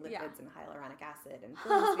chemistry and lipids and hyaluronic acid and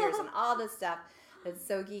film spheres and all this stuff that's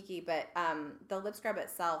so geeky. But the lip scrub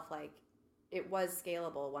itself, it was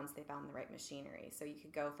scalable once they found the right machinery. So you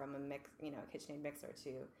could go from a KitchenAid mixer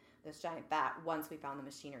to this giant vat once we found the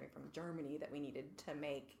machinery from Germany that we needed to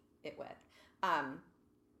make it with.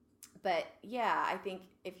 But yeah, I think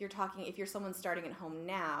if you're someone starting at home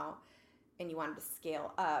now and you wanted to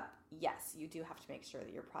scale up, yes, you do have to make sure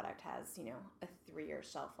that your product has, a 3-year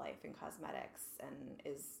shelf life in cosmetics and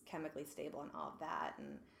is chemically stable and all of that.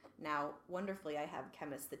 And now, wonderfully, I have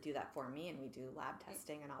chemists that do that for me, and we do lab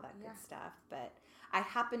testing and all that good stuff. But I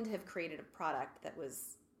happen to have created a product that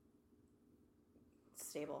was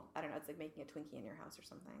stable. I don't know. It's like making a Twinkie in your house or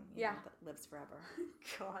something. You Yeah. know, that lives forever.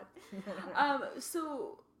 God.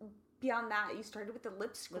 So beyond that, you started with the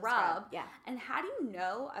lip scrub. Lip scrub, yeah. And how do you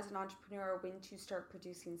know as an entrepreneur when to start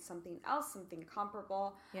producing something else, something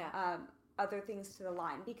comparable, Yeah. other things to the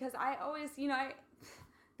line? Because I always,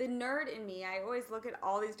 the nerd in me, I always look at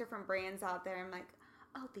all these different brands out there and I'm like,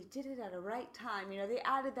 oh, they did it at a right time. They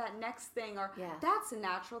added that next thing, or that's a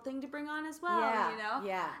natural thing to bring on as well,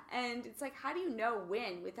 Yeah. And it's like, how do you know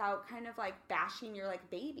when without kind of like bashing your like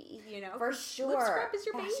baby, For sure. Lip scrub is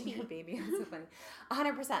your Bashing baby. your baby. That's so funny.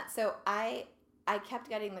 100%. So I kept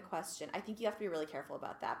getting the question. I think you have to be really careful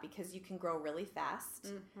about that because you can grow really fast.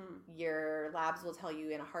 Mm-hmm. Your labs will tell you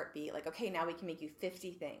in a heartbeat, like, okay, now we can make you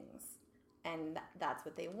 50 things. And that's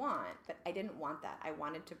what they want. But I didn't want that. I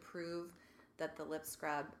wanted to prove that the lip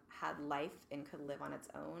scrub had life and could live on its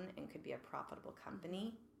own and could be a profitable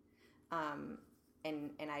company. And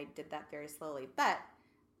I did that very slowly. But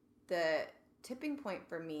the tipping point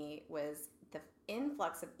for me was the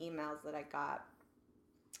influx of emails that I got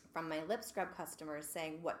from my lip scrub customers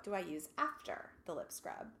saying, what do I use after the lip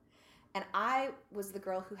scrub? And I was the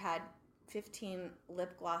girl who had 15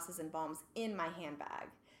 lip glosses and balms in my handbag.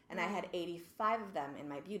 And I had 85 of them in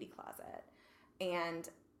my beauty closet. And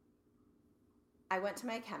I went to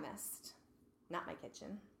my chemist, not my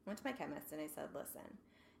kitchen. I went to my chemist and I said, listen,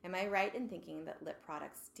 am I right in thinking that lip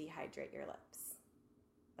products dehydrate your lips?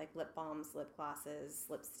 Like lip balms, lip glosses,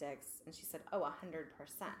 lipsticks. And she said, oh, 100%.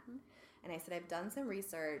 Mm-hmm. And I said, I've done some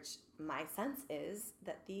research. My sense is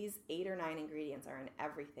that these 8 or 9 ingredients are in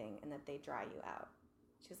everything and that they dry you out.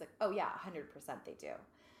 She was like, oh yeah, 100% they do.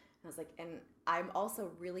 And I was like, and I'm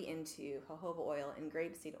also really into jojoba oil and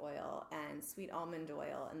grapeseed oil and sweet almond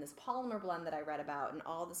oil and this polymer blend that I read about and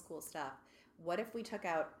all this cool stuff. What if we took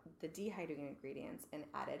out the dehydrating ingredients and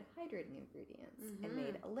added hydrating ingredients and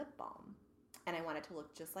made a lip balm? And I wanted to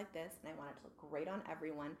look just like this, and I wanted to look great on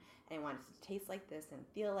everyone, and I wanted it to taste like this and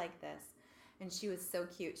feel like this. And she was so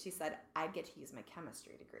cute. She said, I'd get to use my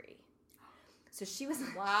chemistry degree. So she was,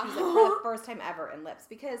 wow. She was like, for the first time ever in lips,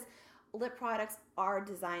 because lip products are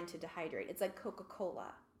designed to dehydrate. It's like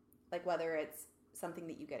Coca-Cola. Like whether it's something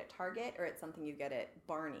that you get at Target or it's something you get at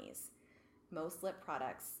Barney's. Most lip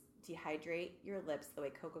products dehydrate your lips the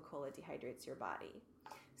way Coca-Cola dehydrates your body.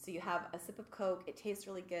 So you have a sip of Coke, it tastes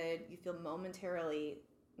really good, you feel momentarily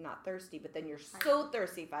not thirsty, but then you're so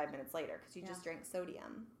thirsty 5 minutes later because you just drank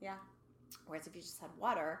sodium. Yeah. Whereas if you just had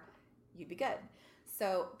water, you'd be good.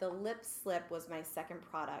 So the Lip Slip was my second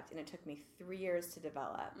product, and it took me 3 years to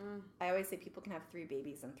develop. I always say people can have 3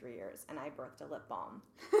 babies in 3 years, and I birthed a lip balm.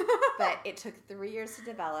 But it took 3 years to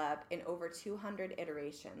develop in over 200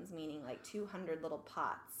 iterations, meaning like 200 little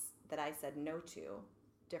pots that I said no to,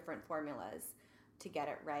 different formulas, to get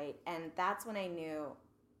it right. And that's when I knew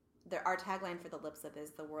our tagline for the Lip Slip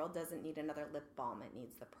is the world doesn't need another lip balm, it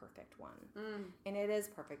needs the perfect one. And it is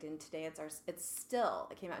perfect. And today it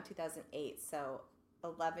came out in 2008, so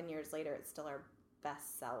 11 years later it's still our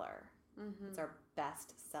best seller. It's our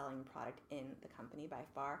best selling product in the company by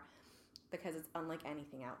far because it's unlike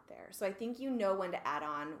anything out there. So I think you know when to add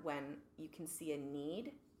on when you can see a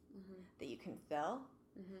need that you can fill,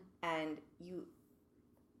 and you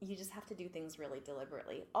just have to do things really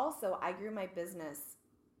deliberately. Also, I grew my business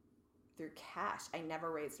through cash. I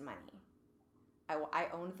never raised money. I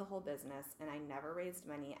owned the whole business, and I never raised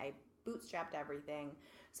money. I bootstrapped everything.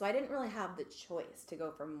 So I didn't really have the choice to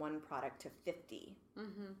go from one product to 50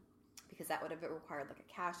 because that would have required like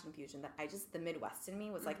a cash infusion that the Midwest in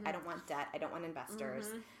me was like, I don't want debt. I don't want investors.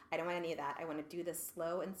 I don't want any of that. I want to do this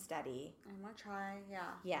slow and steady. I want to try,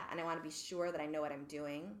 Yeah, and I want to be sure that I know what I'm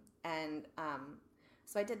doing. And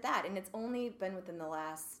so I did that, and it's only been within the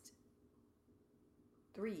last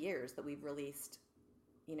 3 years that we've released,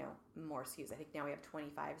 more SKUs. I think now we have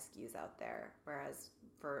 25 SKUs out there, whereas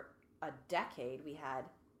for a decade we had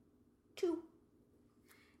 2.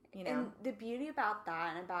 And the beauty about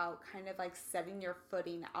that and about kind of like setting your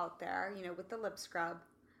footing out there, with the lip scrub,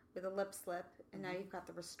 with a lip slip, and now you've got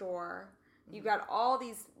the Restore. You've got all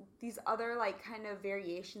these other like kind of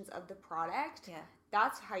variations of the product. Yeah.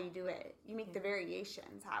 That's how you do it. You make the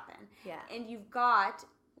variations happen. Yeah. And you've got,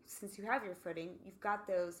 since you have your footing, you've got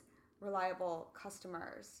those reliable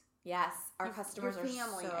customers. Yes, our customers your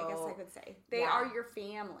family, are so... I guess I could say. They are your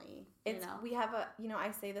family, We have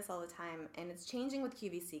I say this all the time, and it's changing with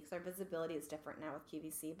QVC because our visibility is different now with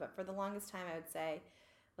QVC, but for the longest time I would say,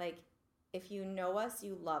 like, if you know us,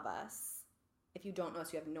 you love us. If you don't know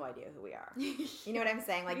us, you have no idea who we are. You know what I'm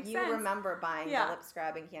saying? Like, Makes you sense. remember buying the lip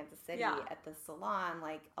scrub in Kansas City at the salon,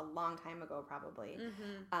 like, a long time ago probably.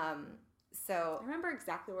 So I remember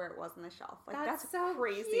exactly where it was on the shelf. Like that's so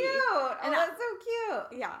crazy. Cute. And that's so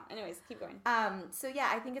cute. Yeah. Anyways, keep going. So yeah,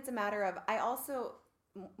 I think it's a matter of,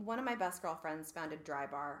 one of my best girlfriends founded Dry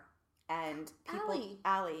Bar, and Allie.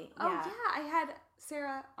 Oh yeah, I had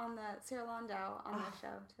Sarah Landau on the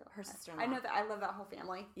show too. Her sister-in-law. I know that. I love that whole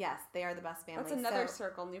family. Yes, they are the best family. That's another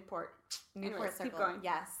circle, Newport. Anyways, Circle. Keep going.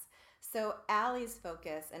 Yes. So Allie's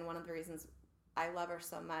focus, and one of the reasons I love her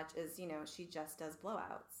so much is, she just does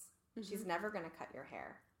blowouts. Mm-hmm. She's never going to cut your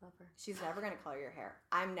hair. Love her. She's never going to color your hair.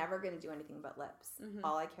 I'm never going to do anything but lips. Mm-hmm.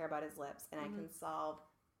 All I care about is lips, and I can solve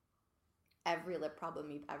every lip problem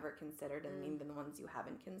you've ever considered, and even the ones you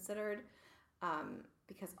haven't considered,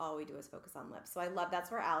 because all we do is focus on lips. So that's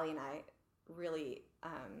where Allie and I really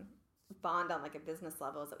bond on like a business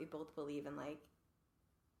level, is that we both believe in like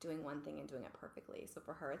doing one thing and doing it perfectly. So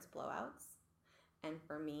for her, it's blowouts, and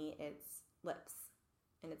for me, it's lips.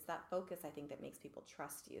 And it's that focus, I think, that makes people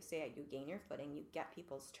trust you. So yeah, you gain your footing, you get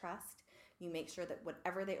people's trust, you make sure that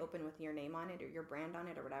whatever they open with your name on it or your brand on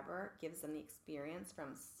it or whatever gives them the experience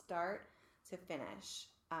from start to finish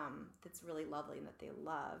that's really lovely and that they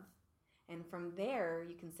love. And from there,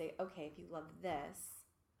 you can say, okay, if you love this,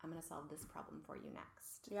 I'm going to solve this problem for you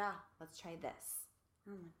next. Yeah. Let's try this.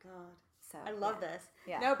 Oh my God. So I love this.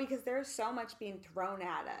 Yeah. No, because there's so much being thrown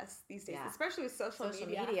at us these days, especially with social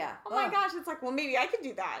media. Oh my gosh, it's like, well, maybe I could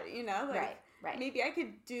do that, Like, right. Maybe I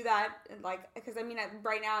could do that, like, because I mean,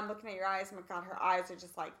 right now I'm looking at your eyes. Oh my God, her eyes are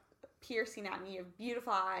just like piercing at me. You have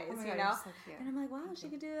beautiful eyes, oh my God, you're so cute. And I'm like, wow, she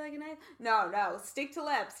could do like an eye. No, stick to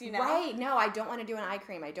lips, Right. No, I don't want to do an eye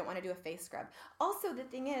cream. I don't want to do a face scrub. Also, the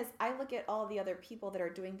thing is, I look at all the other people that are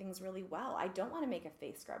doing things really well. I don't want to make a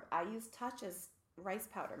face scrub. I use Tatcha's rice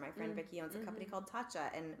powder. My friend Vicky owns a company called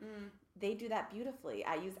Tatcha, and they do that beautifully.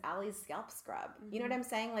 I use Allie's scalp scrub. You know what I'm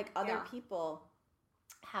saying? Like, other people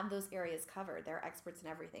have those areas covered. They're experts in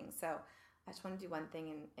everything. So I just want to do one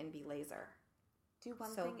thing and be laser. Do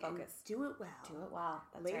one thing focused. And do it well. Do it well.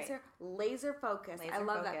 That's laser focused. I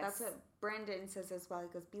love that. That's what Brendan says as well. He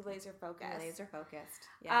goes, be laser focused. Laser focused.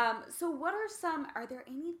 Yeah. So are there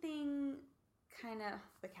anything kind of,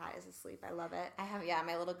 the cat is asleep. I love it. I have,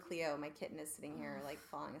 my little Cleo, my kitten, is sitting here like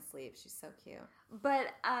falling asleep. She's so cute.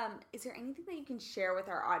 But is there anything that you can share with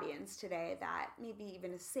our audience today, that maybe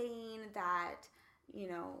even a saying that,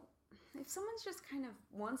 if someone's just kind of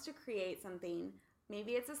wants to create something,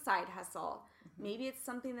 maybe it's a side hustle, maybe it's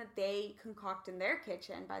something that they concoct in their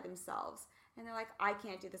kitchen by themselves, and they're like, I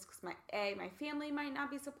can't do this because my family might not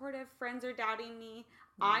be supportive, friends are doubting me,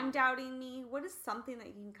 I'm doubting me. What is something that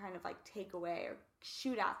you can kind of like take away or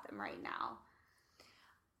shoot at them right now?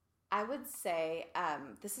 I would say,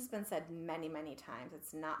 this has been said many, many times.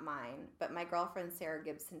 It's not mine, but my girlfriend Sarah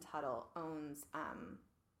Gibson Tuttle owns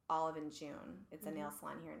Olive in June. It's a nail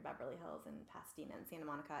salon here in Beverly Hills and Pasadena and Santa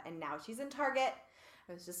Monica, and now she's in Target.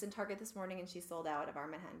 I was just in Target this morning, and she sold out of our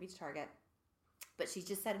Manhattan Beach Target. But she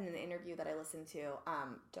just said in an interview that I listened to,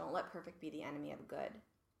 don't let perfect be the enemy of good.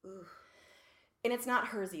 Ooh. And it's not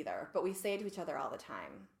hers either, but we say it to each other all the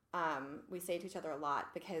time. We say it to each other a lot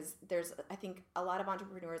because I think a lot of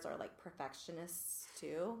entrepreneurs are like perfectionists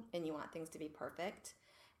too, and you want things to be perfect.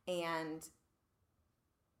 And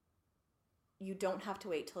you don't have to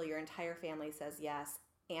wait till your entire family says yes,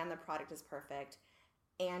 and the product is perfect,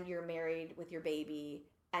 and you're married with your baby,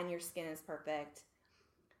 and your skin is perfect.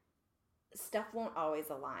 Stuff won't always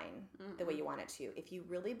align the way you want it to. If you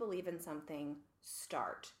really believe in something,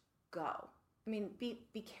 start. Go. I mean, be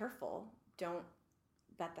careful. Don't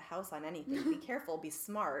bet the house on anything. Be careful. Be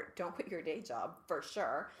smart. Don't quit your day job, for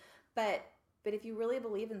sure. But if you really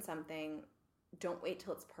believe in something, don't wait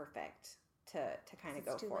till it's perfect to kind of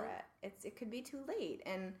go for it. It could be too late.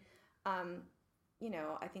 And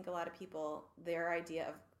I think a lot of people, their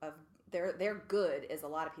idea of their good is a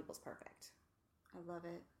lot of people's perfect. I love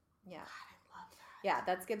it. Yeah. God, I love that. Yeah,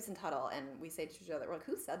 that's Gibson Tuttle, and we say to each other, we're like,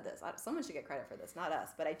 who said this? Someone should get credit for this, not us.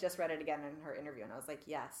 But I just read it again in her interview, and I was like,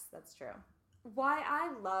 yes, that's true. Why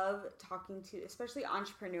I love talking to, especially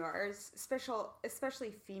entrepreneurs,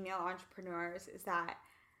 especially female entrepreneurs, is that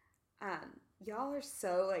y'all are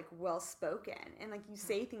so like well spoken, and like you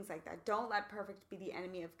say things like that. Don't let perfect be the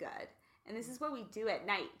enemy of good. And this is what we do at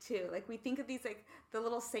night too. Like we think of these like the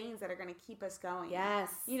little sayings that are going to keep us going.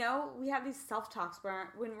 Yes. We have these self-talks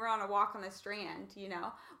when we're on a walk on the Strand,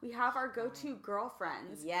 We have our go-to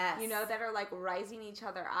girlfriends. Yes. That are like rising each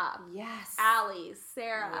other up. Yes. Allie,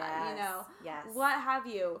 Sarah, yes. Yes. What have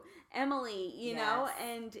you. Emily, yes.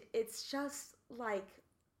 And it's just like,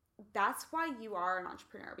 that's why you are an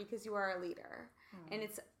entrepreneur, because you are a leader. And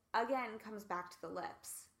it's, again, comes back to the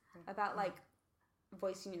lips about like,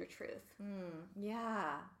 voicing your truth.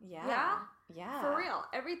 Yeah. Yeah? Yeah. For real.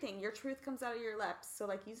 Everything. Your truth comes out of your lips. So,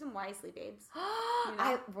 like, use them wisely, babes.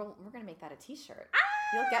 We're going to make that a t-shirt.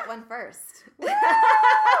 You'll get one first.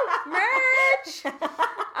 Merch!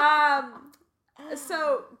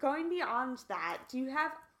 So, going beyond that, do you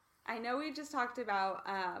have... I know we just talked about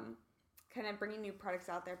kind of bringing new products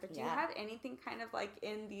out there, but do you have anything kind of like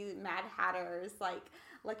in the Mad Hatter's like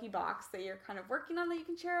lucky box that you're kind of working on that you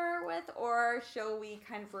can share with, or shall we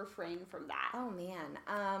kind of refrain from that? Oh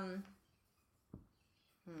man.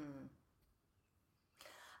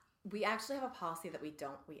 We actually have a policy that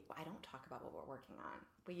I don't talk about what we're working on.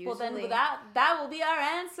 We usually, well, then that will be our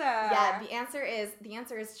answer. Yeah, the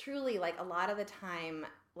answer is truly, like, a lot of the time,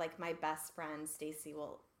 like, my best friend Stacy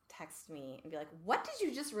will text me and be like, "What did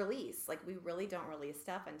you just release?" Like, we really don't release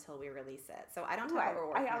stuff until we release it. So I don't talk about what we're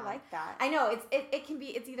working on. I like that. I know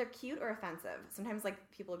it's either cute or offensive. Sometimes, like,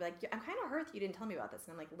 people will be like, "I'm kind of hurt you didn't tell me about this,"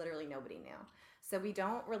 and I'm like, literally nobody knew. So we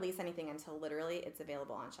don't release anything until literally it's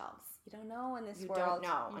available on shelves. You don't know in this world. You don't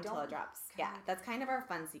know until it drops. God. Yeah, that's kind of our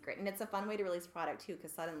fun secret, and it's a fun way to release product too,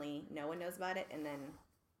 because suddenly no one knows about it, and then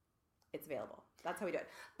it's available. That's how we do it.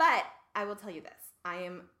 But I will tell you this: I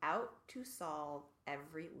am out to solve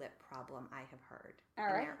every lip problem I have heard, and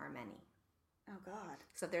there are many. Oh God!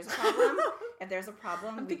 So if there's a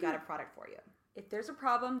problem, we've got a product for you. If there's a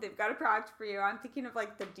problem, they've got a product for you. I'm thinking of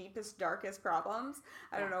like the deepest, darkest problems.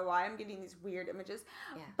 I don't know why I'm getting these weird images.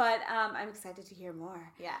 Yeah. But I'm excited to hear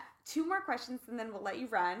more. Yeah. 2 more questions and then we'll let you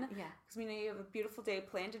run. Yeah. Because we know you have a beautiful day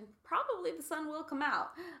planned and probably the sun will come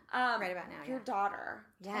out. Right about now. Your daughter.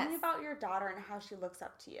 Yes. Tell me about your daughter and how she looks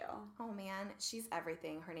up to you. Oh man, she's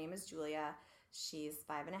everything. Her name is Julia. She's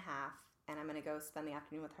 5 and a half, and I'm going to go spend the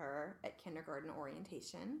afternoon with her at kindergarten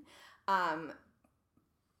orientation.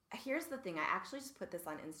 Here's the thing. I actually just put this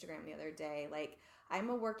on Instagram the other day. Like, I'm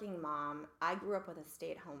a working mom. I grew up with a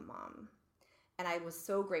stay-at-home mom, and I was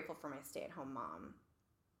so grateful for my stay-at-home mom.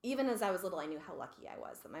 Even as I was little, I knew how lucky I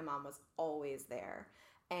was that my mom was always there.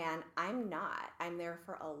 And I'm not. I'm there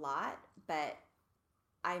for a lot, but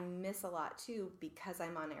I miss a lot too because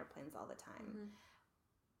I'm on airplanes all the time. Mm-hmm.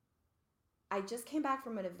 I just came back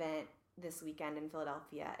from an event this weekend in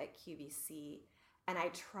Philadelphia at QVC, and I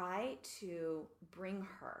try to bring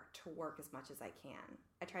her to work as much as I can.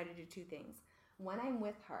 I try to do 2 things. When I'm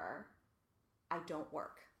with her, I don't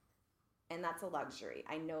work. And that's a luxury.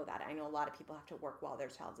 I know that. I know a lot of people have to work while their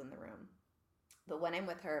child's in the room. But when I'm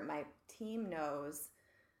with her, my team knows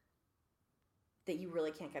that you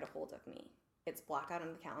really can't get a hold of me. It's blocked out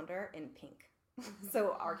on the calendar in pink.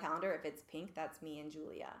 So our calendar, if it's pink, that's me and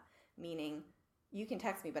Julia. Meaning, you can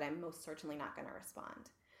text me, but I'm most certainly not going to respond.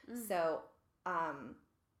 So,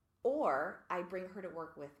 or I bring her to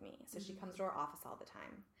work with me. So she comes to our office all the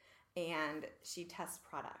time, and she tests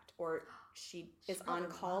product, or she is on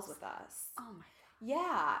calls with us. Oh my God.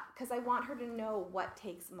 Yeah, because I want her to know what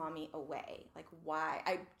takes mommy away, like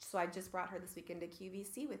why. So I just brought her this weekend to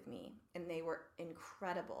QVC with me, and they were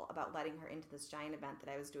incredible about letting her into this giant event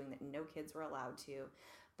that I was doing that no kids were allowed to.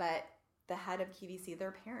 But the head of QVC,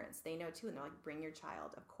 their parents, they know too, and they're like, bring your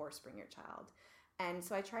child. Of course, bring your child. And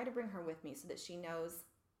so I try to bring her with me so that she knows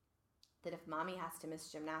that if mommy has to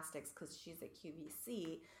miss gymnastics because she's at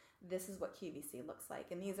QVC, this is what QVC looks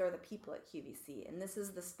like, and these are the people at QVC, and this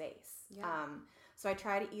is the space. Yeah. So I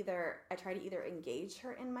try to either engage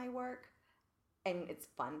her in my work, and it's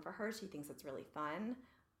fun for her. She thinks it's really fun.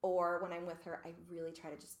 Or when I'm with her, I really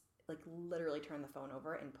try to just like literally turn the phone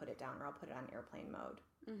over and put it down, or I'll put it on airplane mode.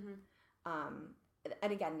 Mm-hmm.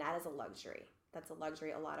 And again, that is a luxury. That's a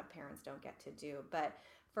luxury a lot of parents don't get to do. But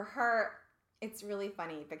for her, it's really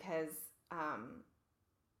funny because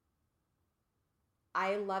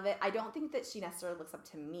I love it. I don't think that she necessarily looks up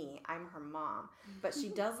to me. I'm her mom. But she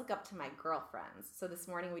does look up to my girlfriends. So this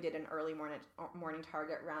morning we did an early morning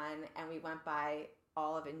Target run, and we went by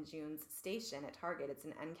Olive and June's station at Target. It's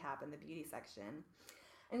an end cap in the beauty section.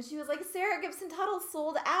 And she was like, Sarah Gibson Tuttle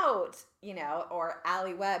sold out, or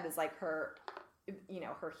Allie Webb is like her,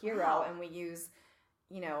 her hero. Wow. And we use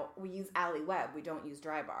Allie Webb. We don't use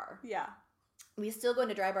Drybar. Yeah. We still go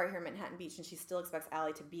into Drybar here in Manhattan Beach, and she still expects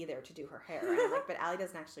Allie to be there to do her hair. And I'm like, but Allie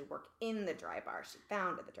doesn't actually work in the Drybar. She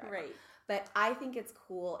founded the Drybar. Right. But I think it's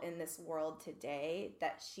cool in this world today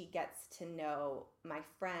that she gets to know my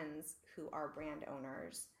friends who are brand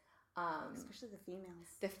owners. Especially the females.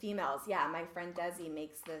 The females, yeah. My friend Desi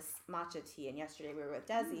makes this matcha tea, and yesterday we were with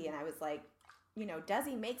Desi, and I was like,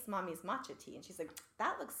 Desi makes mommy's matcha tea, and she's like,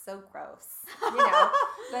 that looks so gross,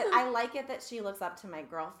 But I like it that she looks up to my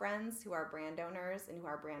girlfriends who are brand owners and who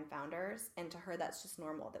are brand founders, and to her that's just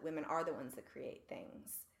normal, that women are the ones that create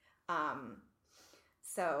things.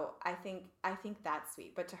 So I think that's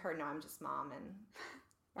sweet. But to her, no, I'm just mom,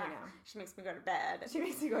 and she makes me go to bed. She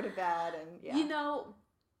makes me go to bed, and yeah. You know,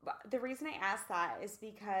 the reason I asked that is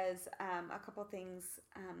because a couple things.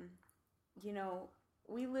 You know,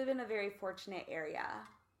 we live in a very fortunate area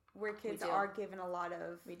where kids are given a lot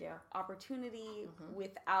of opportunity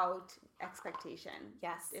without expectation.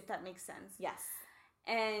 Yes, if that makes sense. Yes,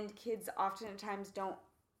 and kids oftentimes don't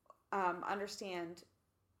understand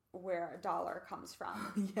where a dollar comes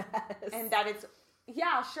from. Yes. And that it's,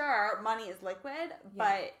 sure, money is liquid,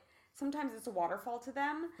 but sometimes it's a waterfall to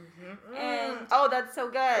them. Mm-hmm. And oh, that's so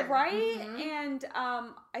good. Right? Mm-hmm. And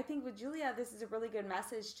I think with Julia, this is a really good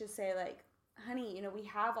message to say, like, honey, you know, we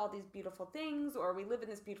have all these beautiful things, or we live in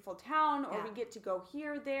this beautiful town, or we get to go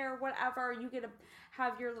here, there, whatever. You get to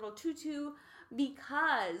have your little tutu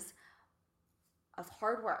because of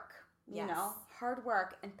hard work. You know, hard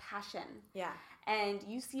work and passion. Yeah. And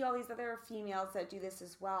you see all these other females that do this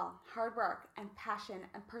as well. Hard work and passion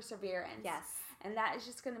and perseverance. Yes. And that is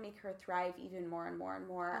just going to make her thrive even more and more and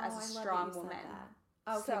more as a strong woman.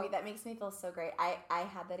 Oh, so, that makes me feel so great. I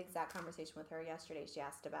had that exact conversation with her yesterday. She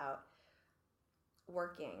asked about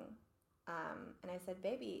working. And I said,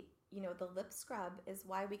 baby, you know, the lip scrub is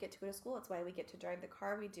why we get to go to school. It's why we get to drive the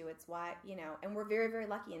car we do. It's why, you know, and we're very, very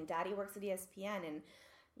lucky. And Daddy works at ESPN, and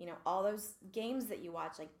you know, all those games that you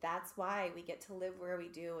watch, like, that's why we get to live where we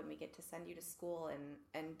do, and we get to send you to school.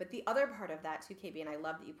 But the other part of that too, KB, and I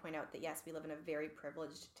love that you point out that, yes, we live in a very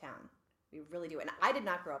privileged town. We really do. And I did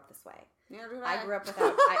not grow up this way. Neither did I. I grew up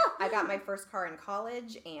without, I got my first car in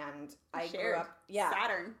college, and I grew up,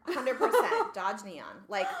 Saturn. 100%, Dodge Neon.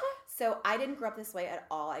 Like, so I didn't grow up this way at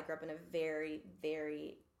all. I grew up in a very,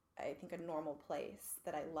 very, I think, a normal place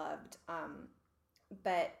that I loved.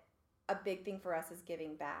 But a big thing for us is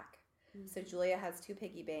giving back. Mm-hmm. So Julia has 2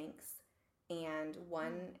 piggy banks, and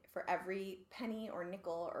one for every penny or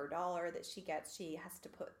nickel or dollar that she gets, she has to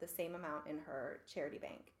put the same amount in her charity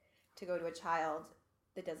bank to go to a child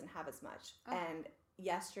that doesn't have as much. Oh. And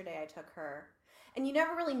yesterday I took her, and you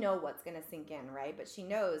never really know what's going to sink in, right? But she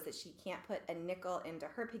knows that she can't put a nickel into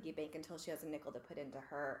her piggy bank until she has a nickel to put into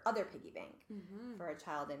her other piggy bank for a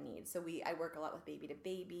child in need. So I work a lot with Baby to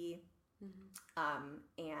Baby,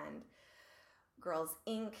 and Girls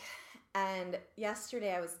Inc. And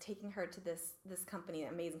yesterday I was taking her to this company,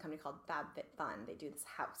 an amazing company called FabFitFun. They do this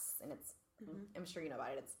house, and it's, I'm sure you know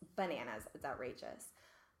about it. It's bananas. It's outrageous.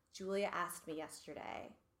 Julia asked me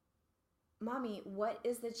yesterday, Mommy, what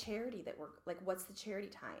is the charity that what's the charity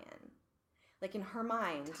tie-in? Like, in her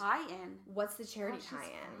mind, tie-in. What's the charity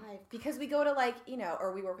tie-in? Because we go to, like, you know,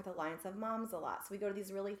 or we work with Alliance of Moms a lot. So we go to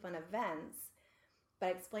these really fun events. But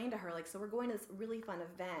I explained to her, like, so we're going to this really fun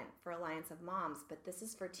event for Alliance of Moms, but this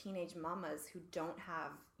is for teenage mamas who don't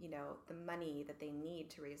have, you know, the money that they need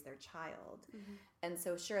to raise their child. Mm-hmm. And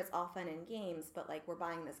so, sure, it's all fun and games, but, like, we're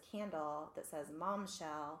buying this candle that says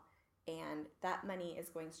Momshell, and that money is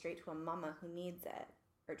going straight to a mama who needs it,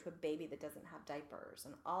 or to a baby that doesn't have diapers,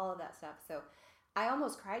 and all of that stuff. So I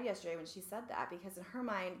almost cried yesterday when she said that, because in her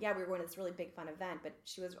mind, we were going to this really big fun event, but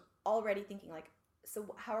she was already thinking, like,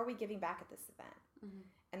 so how are we giving back at this event? Mm-hmm.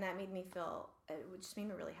 And that made me feel, it just made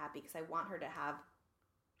me really happy, because I want her to have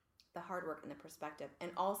the hard work and the perspective,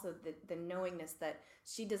 and also the knowingness that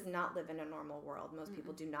she does not live in a normal world. Most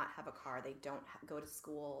people do not have a car. They don't go to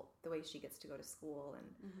school the way she gets to go to school,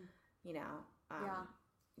 and you know,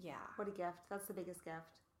 what a gift. That's the biggest gift.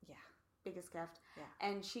 Biggest gift. Yeah.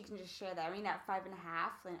 And she can just share that. I mean, at 5.5,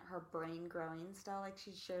 and her brain growing still, like,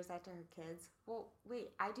 she shares that to her kids. Well,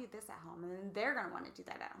 wait, I do this at home, and then they're going to want to do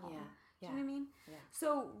that at home. Do you know what I mean? Yeah.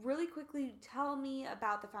 So really quickly, tell me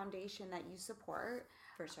about the foundation that you support.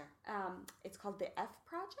 For sure. It's called the F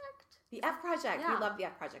Project? The F Project. Yeah. We love the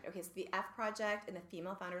F Project. Okay, so the F Project and the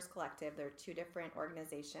Female Founders Collective, they're 2 different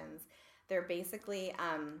organizations. They're basically...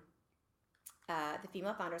 the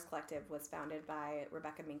Female Founders Collective was founded by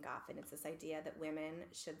Rebecca Minkoff, and it's this idea that women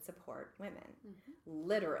should support women. Mm-hmm.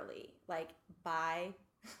 Literally, like, by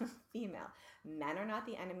female. Men are not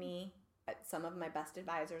the enemy. Some of my best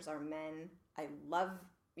advisors are men. I love,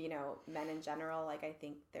 you know, men in general. Like, I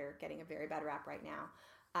think they're getting a very bad rap right now.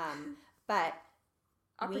 But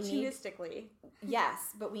opportunistically. Yes,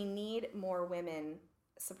 but we need more women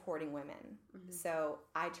supporting women. Mm-hmm. So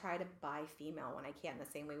I try to buy female when I can, the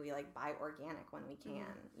same way we, like, buy organic when we can,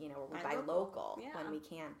 you know, or we buy local when we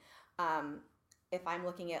can. If I'm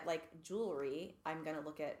looking at, like, jewelry, I'm going to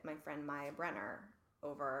look at my friend Maya Brenner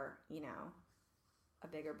over, you know, a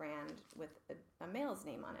bigger brand with a male's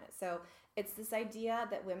name on it. So it's this idea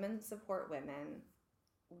that women support women.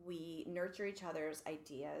 We nurture each other's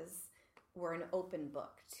ideas. we're an open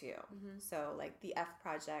book too. So like the F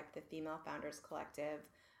Project, the Female Founders Collective,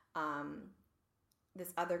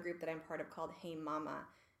 this other group that I'm part of called Hey Mama.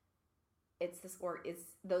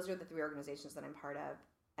 Those are the 3 organizations that I'm part of,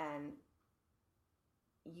 and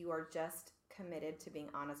you are just committed to being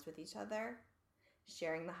honest with each other,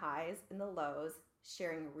 sharing the highs and the lows,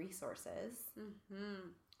 sharing resources.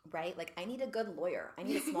 Right? Like, I need a good lawyer. I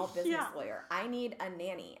need a small business lawyer. I need a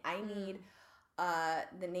nanny. I need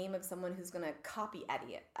the name of someone who's going to copy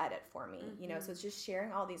edit for me. You know, so it's just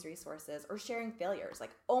sharing all these resources, or sharing failures.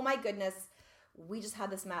 Like, oh my goodness, we just had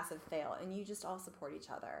this massive fail, and you just all support each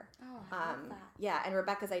other. Oh, I love that. Yeah, and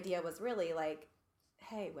Rebecca's idea was really like,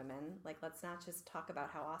 hey, women, like, let's not just talk about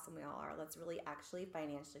how awesome we all are. Let's really actually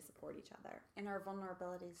financially support each other. And our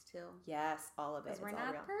vulnerabilities, too. Yes, all of it. Because we're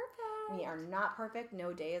not perfect. We are not perfect.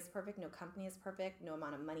 No day is perfect. No company is perfect. No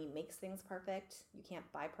amount of money makes things perfect. You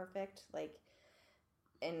can't buy perfect. Like,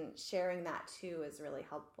 and sharing that too is really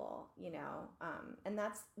helpful, you know. And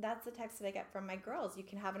that's the text that I get from my girls. You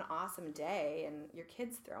can have an awesome day and your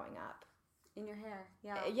kid's throwing up. In your hair.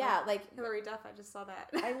 Yeah. Like Hillary Duff, I just saw that.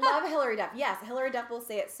 I love Hillary Duff. Yes, Hillary Duff will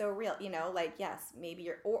say it's so real, you know, like, yes, maybe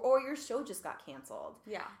or your show just got canceled.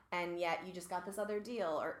 Yeah. And yet you just got this other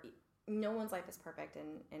deal, or no one's life is perfect,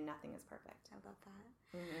 and nothing is perfect. I love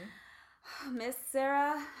that. Miss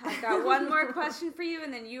Sarah, I've got one more question for you,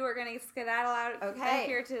 and then you are going to skedaddle out back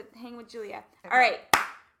here to hang with Julia. Okay. All right.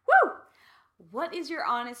 Woo! What is your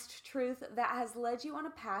honest truth that has led you on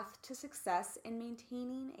a path to success in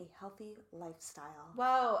maintaining a healthy lifestyle?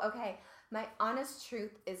 Whoa, okay. My honest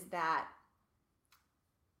truth is that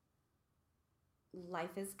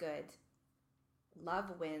life is good.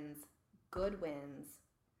 Love wins. Good wins.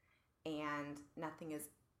 And nothing is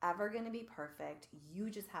ever going to be perfect.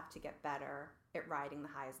 You just have to get better at riding the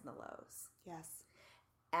highs and the lows. Yes.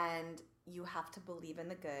 And you have to believe in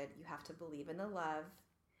the good. You have to believe in the love.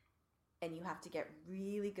 And you have to get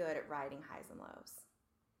really good at riding highs and lows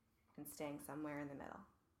and staying somewhere in the middle.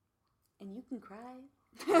 And you can cry.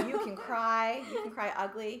 You can cry. You can cry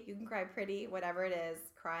ugly. You can cry pretty. Whatever it is.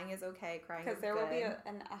 Crying is okay. Crying is good. Because there will be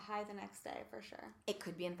a high the next day for sure. It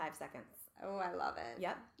could be in 5 seconds. Oh, I love it.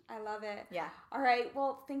 Yep. I love it. Yeah. All right.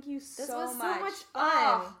 Well, thank you so much. This was so much fun.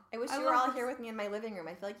 Oh, I wish you were all here with me in my living room.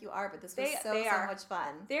 I feel like you are, but this was so much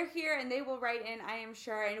fun. They're here, and they will write in, I am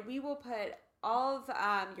sure, and we will put all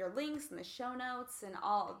of your links in the show notes and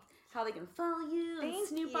all how they can follow you and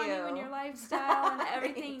snoop on you and your lifestyle and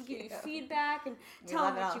everything, and give you feedback and tell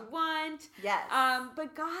them what you want. Yes.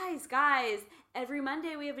 But guys, every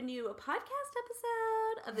Monday we have a new podcast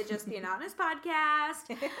episode of the Just Being Honest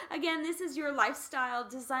podcast. Again, this is your lifestyle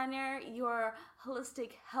designer, your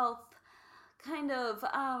holistic health kind of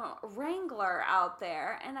wrangler out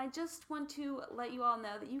there. And I just want to let you all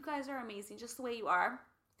know that you guys are amazing just the way you are.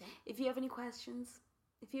 If you have any questions,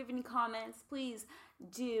 if you have any comments, please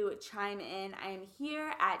do chime in. I am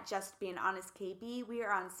here at Just Being Honest KB. We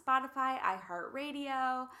are on Spotify,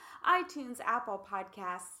 iHeartRadio, iTunes, Apple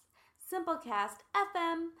Podcasts, Simplecast,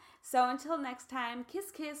 FM. So until next time, kiss,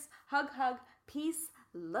 kiss, hug, hug, peace,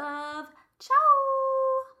 love,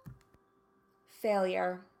 ciao.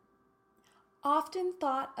 Failure. Often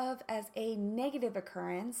thought of as a negative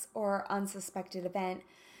occurrence or unsuspected event,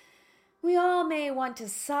 we all may want to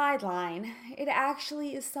sideline. It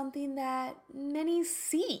actually is something that many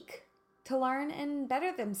seek to learn and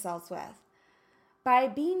better themselves with. By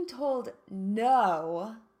being told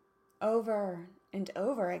no over and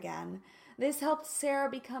over again, this helped Sarah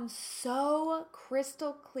become so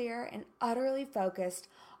crystal clear and utterly focused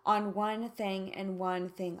on one thing and one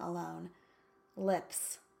thing alone: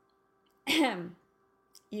 lips.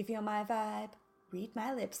 You feel my vibe? Read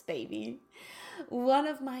my lips, baby. One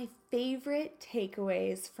of my favorite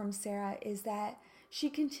takeaways from Sarah is that she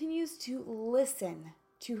continues to listen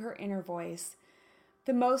to her inner voice.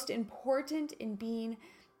 The most important in being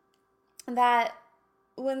that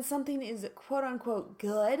when something is quote unquote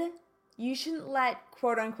good, you shouldn't let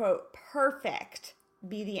quote unquote perfect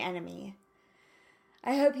be the enemy.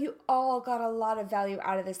 I hope you all got a lot of value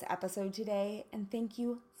out of this episode today, and thank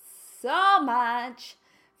you so much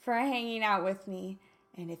for hanging out with me.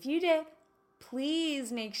 And if you did,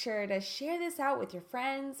 please make sure to share this out with your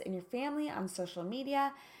friends and your family on social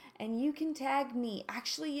media, and you can tag me.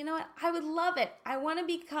 Actually, you know what? I would love it. I want to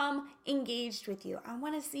become engaged with you. I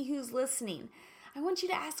want to see who's listening. I want you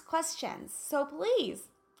to ask questions. So please,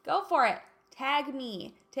 go for it. Tag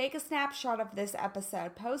me. Take a snapshot of this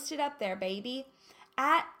episode. Post it up there, baby.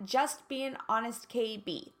 At Just Being Honest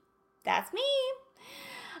KB. That's me.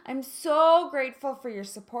 I'm so grateful for your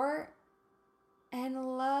support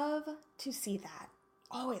and love to see that.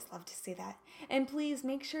 always love to see that. And please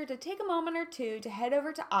make sure to take a moment or two to head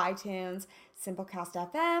over to iTunes, Simplecast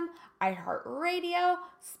FM, iHeartRadio,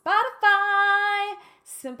 Spotify,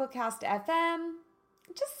 Simplecast FM.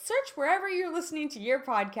 Just search wherever you're listening to your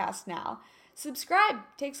podcast now. Subscribe,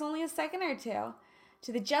 takes only a second or two,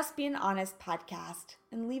 to the Just Being Honest podcast,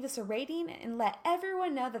 and leave us a rating and let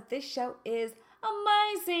everyone know that this show is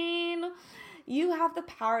amazing. You have the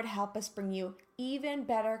power to help us bring you even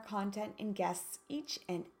better content and guests each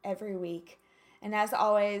and every week. And as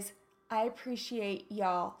always, I appreciate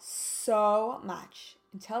y'all so much.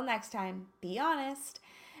 Until next time, be honest,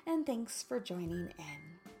 and thanks for joining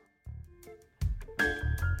in.